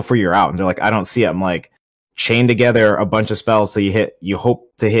 Go for your out. And they're like, I don't see it. I'm like, chain together a bunch of spells so you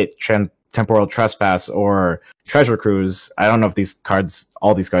hope to hit Temporal Trespass or Treasure Cruise. I don't know if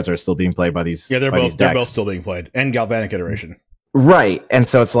all these cards are still being played by these. Yeah, they're both still being played, and Galvanic Iteration. Right. And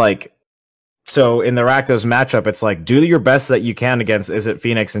so it's like, in the Rakdos matchup, it's like, do your best that you can against Izzet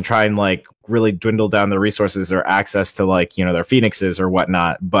Phoenix and try and like really dwindle down the resources or access to like, their Phoenixes or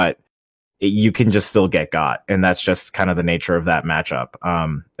whatnot. But you can just still get got. And that's just kind of the nature of that matchup.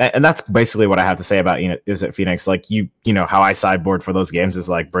 And that's basically what I have to say about, Izzet Phoenix. Like how I sideboard for those games is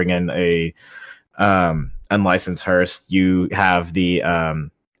like bring in a unlicensed Hearse. You have the,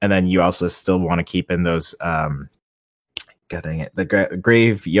 and then you also still want to keep in those, the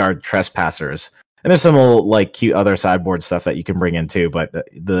Graveyard Trespassers. And there's some like cute other sideboard stuff that you can bring in too, but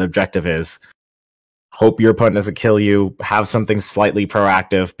the objective is hope your opponent doesn't kill you, have something slightly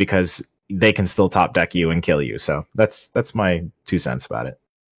proactive because they can still top deck you and kill you. So that's my 2 cents about it.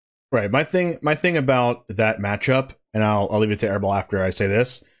 Right. My thing about that matchup, and I'll leave it to Airball after I say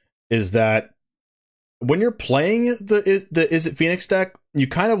this, is that when you're playing the Izzet Phoenix deck, you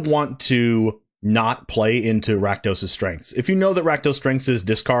kind of want to not play into Rakdos' strengths. If you know that Rakdos' strengths is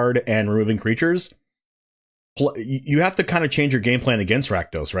discard and removing creatures, you have to kind of change your game plan against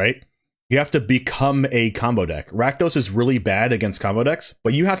Rakdos, right? You have to become a combo deck. Rakdos is really bad against combo decks,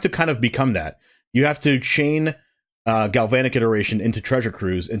 but you have to kind of become that. You have to chain Galvanic Iteration into Treasure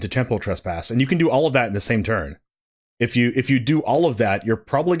Cruise, into Temporal Trespass, and you can do all of that in the same turn. If you do all of that, you're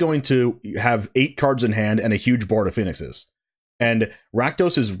probably going to have 8 cards in hand and a huge board of Phoenixes. And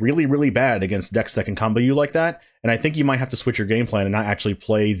Rakdos is really, really bad against decks that can combo you like that. And I think you might have to switch your game plan and not actually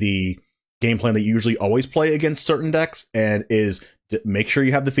play the game plan that you usually always play against certain decks, and is make sure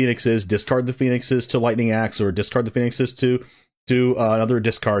you have the Phoenixes, discard the Phoenixes to Lightning Axe, or discard the Phoenixes to another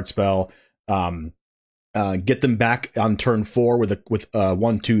discard spell. Get them back on turn 4 with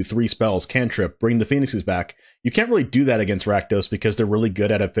 1, 2, 3 spells, cantrip, bring the Phoenixes back. You can't really do that against Rakdos because they're really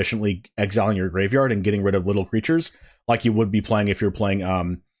good at efficiently exiling your graveyard and getting rid of little creatures, like you would be playing if you're playing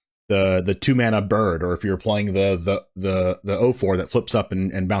the 2-mana bird, or if you're playing the 0/4 that flips up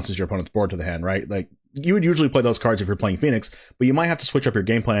and bounces your opponent's board to the hand, right? Like you would usually play those cards if you're playing Phoenix, but you might have to switch up your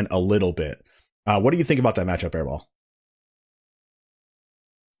game plan a little bit. What do you think about that matchup, Airball?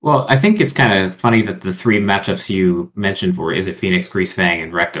 Well, I think it's kind of funny that the 3 matchups you mentioned were Izzet Phoenix, Greasefang,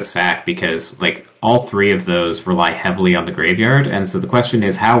 and Rakdos Sack, because like all 3 of those rely heavily on the graveyard, and so the question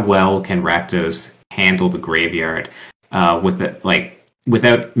is, how well can Rakdos handle the graveyard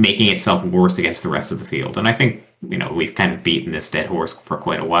without making itself worse against the rest of the field? And I think we've kind of beaten this dead horse for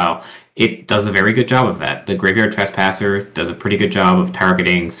quite a while. It does a very good job of that. The Graveyard Trespasser does a pretty good job of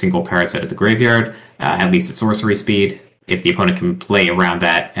targeting single cards out of the graveyard, at least at sorcery speed. If the opponent can play around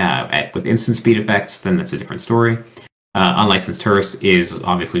that with instant speed effects, then that's a different story. Unlicensed Hearse is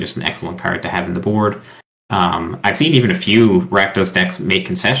obviously just an excellent card to have in the board. I've seen even a few Rakdos decks make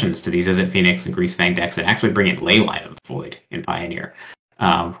concessions to these Izzet Phoenix and Greasefang decks and actually bring in Leyline of the Void in Pioneer,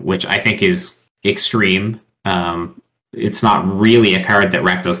 which I think is extreme. It's not really a card that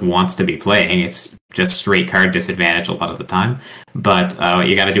Rakdos wants to be playing. It's just straight card disadvantage a lot of the time. But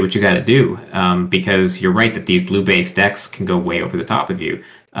you got to do what you got to do, because you're right that these blue-based decks can go way over the top of you.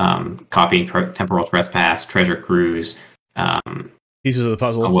 Copying Temporal Trespass, Treasure Cruise, Pieces of the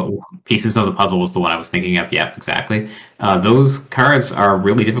puzzle. Pieces of the puzzle was the one I was thinking of. Yeah, exactly. Those cards are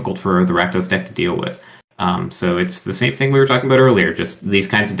really difficult for the Rakdos deck to deal with. So it's the same thing we were talking about earlier. Just these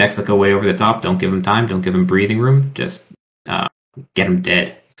kinds of decks that go way over the top. Don't give them time. Don't give them breathing room. Just get them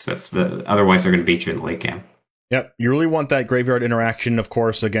dead. Otherwise they're going to beat you in the late game. Yep, you really want that graveyard interaction, of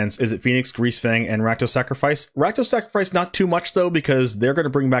course, against Izzet Phoenix, Greasefang, and Rakdos Sacrifice. Rakdos Sacrifice, not too much, though, because they're going to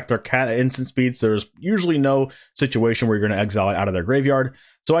bring back their cat at instant speeds. There's usually no situation where you're going to exile it out of their graveyard.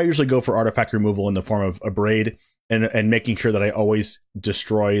 So I usually go for artifact removal in the form of a Braid and making sure that I always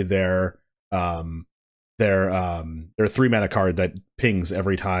destroy their 3-mana card that pings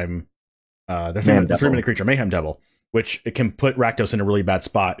every time. The 3-mana creature, Mayhem Devil, which it can put Rakdos in a really bad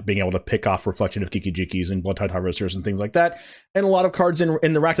spot, being able to pick off Reflection of Kiki-Jikis and Bloodtide Harvesters and things like that. And a lot of cards in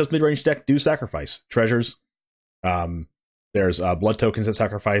the Rakdos midrange deck do sacrifice. Treasures. There's blood tokens that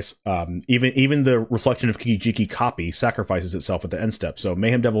sacrifice. Even the Reflection of Kiki-Jiki copy sacrifices itself at the end step. So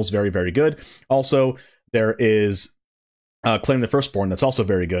Mayhem Devil is very, very good. Also, there is Claim the Firstborn that's also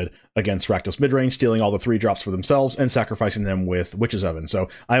very good against Rakdos midrange, stealing all the 3-drops for themselves and sacrificing them with Witch's Oven. So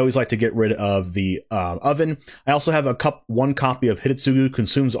I always like to get rid of the Oven. I also have one copy of Hidetsugu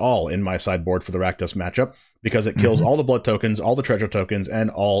Consumes All in my sideboard for the Rakdos matchup because it kills all the blood tokens, all the treasure tokens,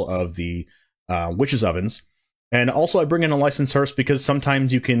 and all of the Witch's Ovens. And also I bring in a Licensed Hearse because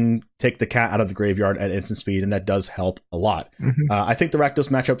sometimes you can take the cat out of the graveyard at instant speed, and that does help a lot. I think the Rakdos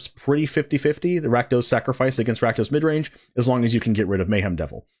matchup's pretty 50-50, the Rakdos Sacrifice against Rakdos midrange, as long as you can get rid of Mayhem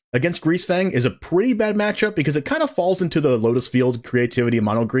Devil. Against Greasefang is a pretty bad matchup because it kind of falls into the Lotus Field creativity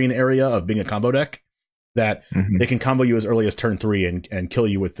mono green area of being a combo deck. That they can combo you as early as turn 3 and kill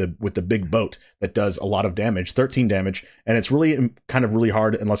you with the big boat that does a lot of damage, 13 damage, and it's really kind of really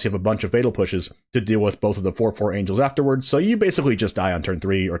hard unless you have a bunch of fatal pushes to deal with both of the 4/4 angels afterwards. So you basically just die on turn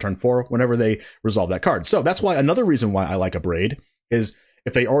 3 or turn 4 whenever they resolve that card. So that's why another reason why I like a Braid is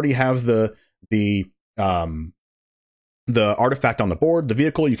if they already have the artifact on the board, the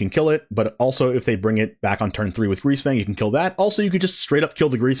vehicle, you can kill it, but also if they bring it back on turn 3 with Greasefang, you can kill that. Also, you could just straight up kill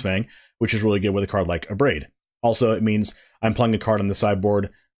the Greasefang, which is really good with a card like a Braid. Also, it means I'm playing a card on the sideboard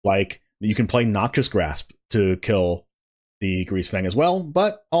like you can play Noxious Grasp to kill the Greasefang as well,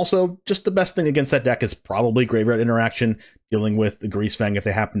 but also just the best thing against that deck is probably Graveyard Interaction, dealing with the Greasefang if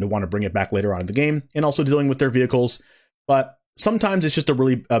they happen to want to bring it back later on in the game, and also dealing with their vehicles. But sometimes it's just a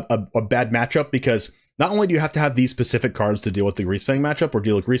really a bad matchup because not only do you have to have these specific cards to deal with the Greasefang matchup or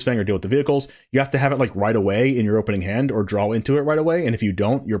deal with Greasefang or deal with the vehicles, you have to have it like right away in your opening hand or draw into it right away. And if you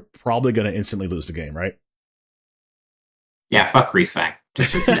don't, you're probably going to instantly lose the game, right? Yeah, fuck Greasefang.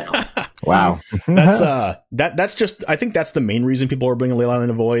 Wow. That's just, I think that's the main reason people are bringing Leyline of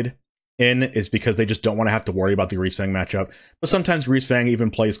the Void in, is because they just don't want to have to worry about the Greasefang matchup. But sometimes Greasefang even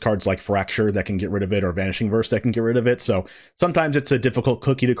plays cards like Fracture that can get rid of it, or Vanishing Verse that can get rid of it. So sometimes it's a difficult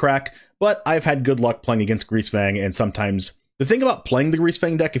cookie to crack, but I've had good luck playing against Greasefang. And sometimes the thing about playing the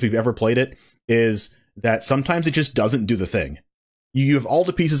Greasefang deck, if you've ever played it, is that sometimes it just doesn't do the thing. You have all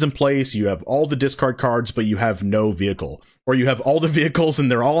the pieces in place, you have all the discard cards, but you have no vehicle. Or you have all the vehicles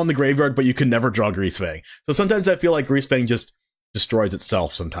and they're all in the graveyard, but you can never draw Greasefang. So sometimes I feel like Greasefang just destroys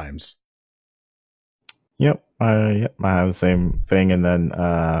itself sometimes. Yep. I have the same thing. And then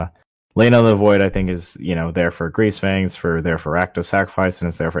Lane of the Void, I think, is, there for Greasefang, it's there for Rakdos Sacrifice, and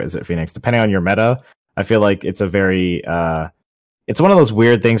it's there for Izzet Phoenix. Depending on your meta, I feel like it's a very it's one of those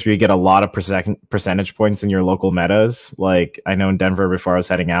weird things where you get a lot of percentage points in your local metas. Like, I know in Denver, before I was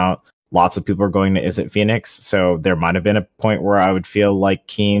heading out, lots of people are going to Izzet Phoenix, so there might have been a point where I would feel like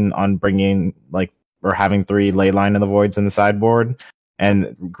keen on bringing or having 3 Leyline of the Voids in the sideboard.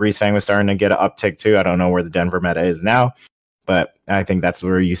 And Greasefang was starting to get an uptick too. I don't know where the Denver meta is now, but I think that's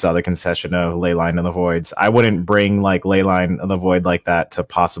where you saw the concession of Leyline of the Voids. I wouldn't bring Leyline of the Void like that to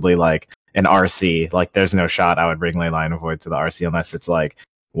possibly an RC. There's no shot I would bring Leyline of Void to the RC unless it's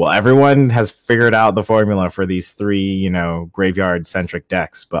everyone has figured out the formula for these 3, graveyard centric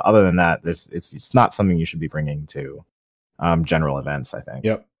decks. But other than that, it's not something you should be bringing to general events, I think.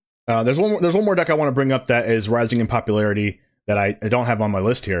 Yep. There's one more deck I want to bring up that is rising in popularity that I don't have on my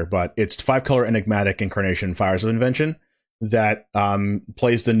list here, but it's 5-color Enigmatic Incarnation, Fires of Invention, that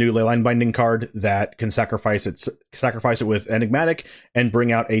plays the new Leyline Binding card that can sacrifice it with Enigmatic and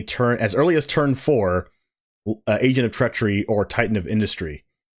bring out a turn as early as turn 4 Agent of Treachery or Titan of Industry.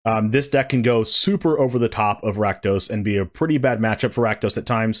 This deck can go super over the top of Rakdos and be a pretty bad matchup for Rakdos at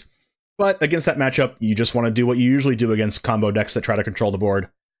times, but against that matchup, you just want to do what you usually do against combo decks that try to control the board.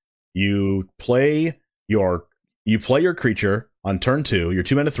 You play your creature on turn 2, your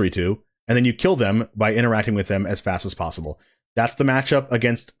 2-mana 3/2, and then you kill them by interacting with them as fast as possible. That's the matchup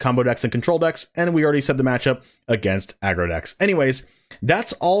against combo decks and control decks, and we already said the matchup against aggro decks. Anyways,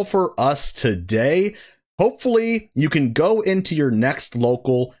 that's all for us today. Hopefully, you can go into your next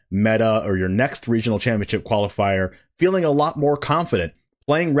local meta or your next regional championship qualifier feeling a lot more confident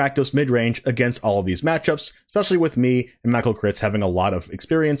playing Rakdos midrange against all of these matchups, especially with me and Michael Kritz having a lot of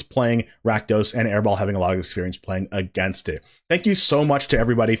experience playing Rakdos and Airball having a lot of experience playing against it. Thank you so much to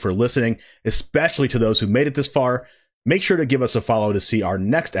everybody for listening, especially to those who made it this far. Make sure to give us a follow to see our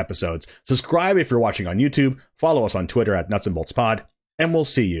next episodes. Subscribe if you're watching on YouTube. Follow us on Twitter at Nuts and Bolts Pod, and we'll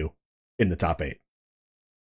see you in the top 8.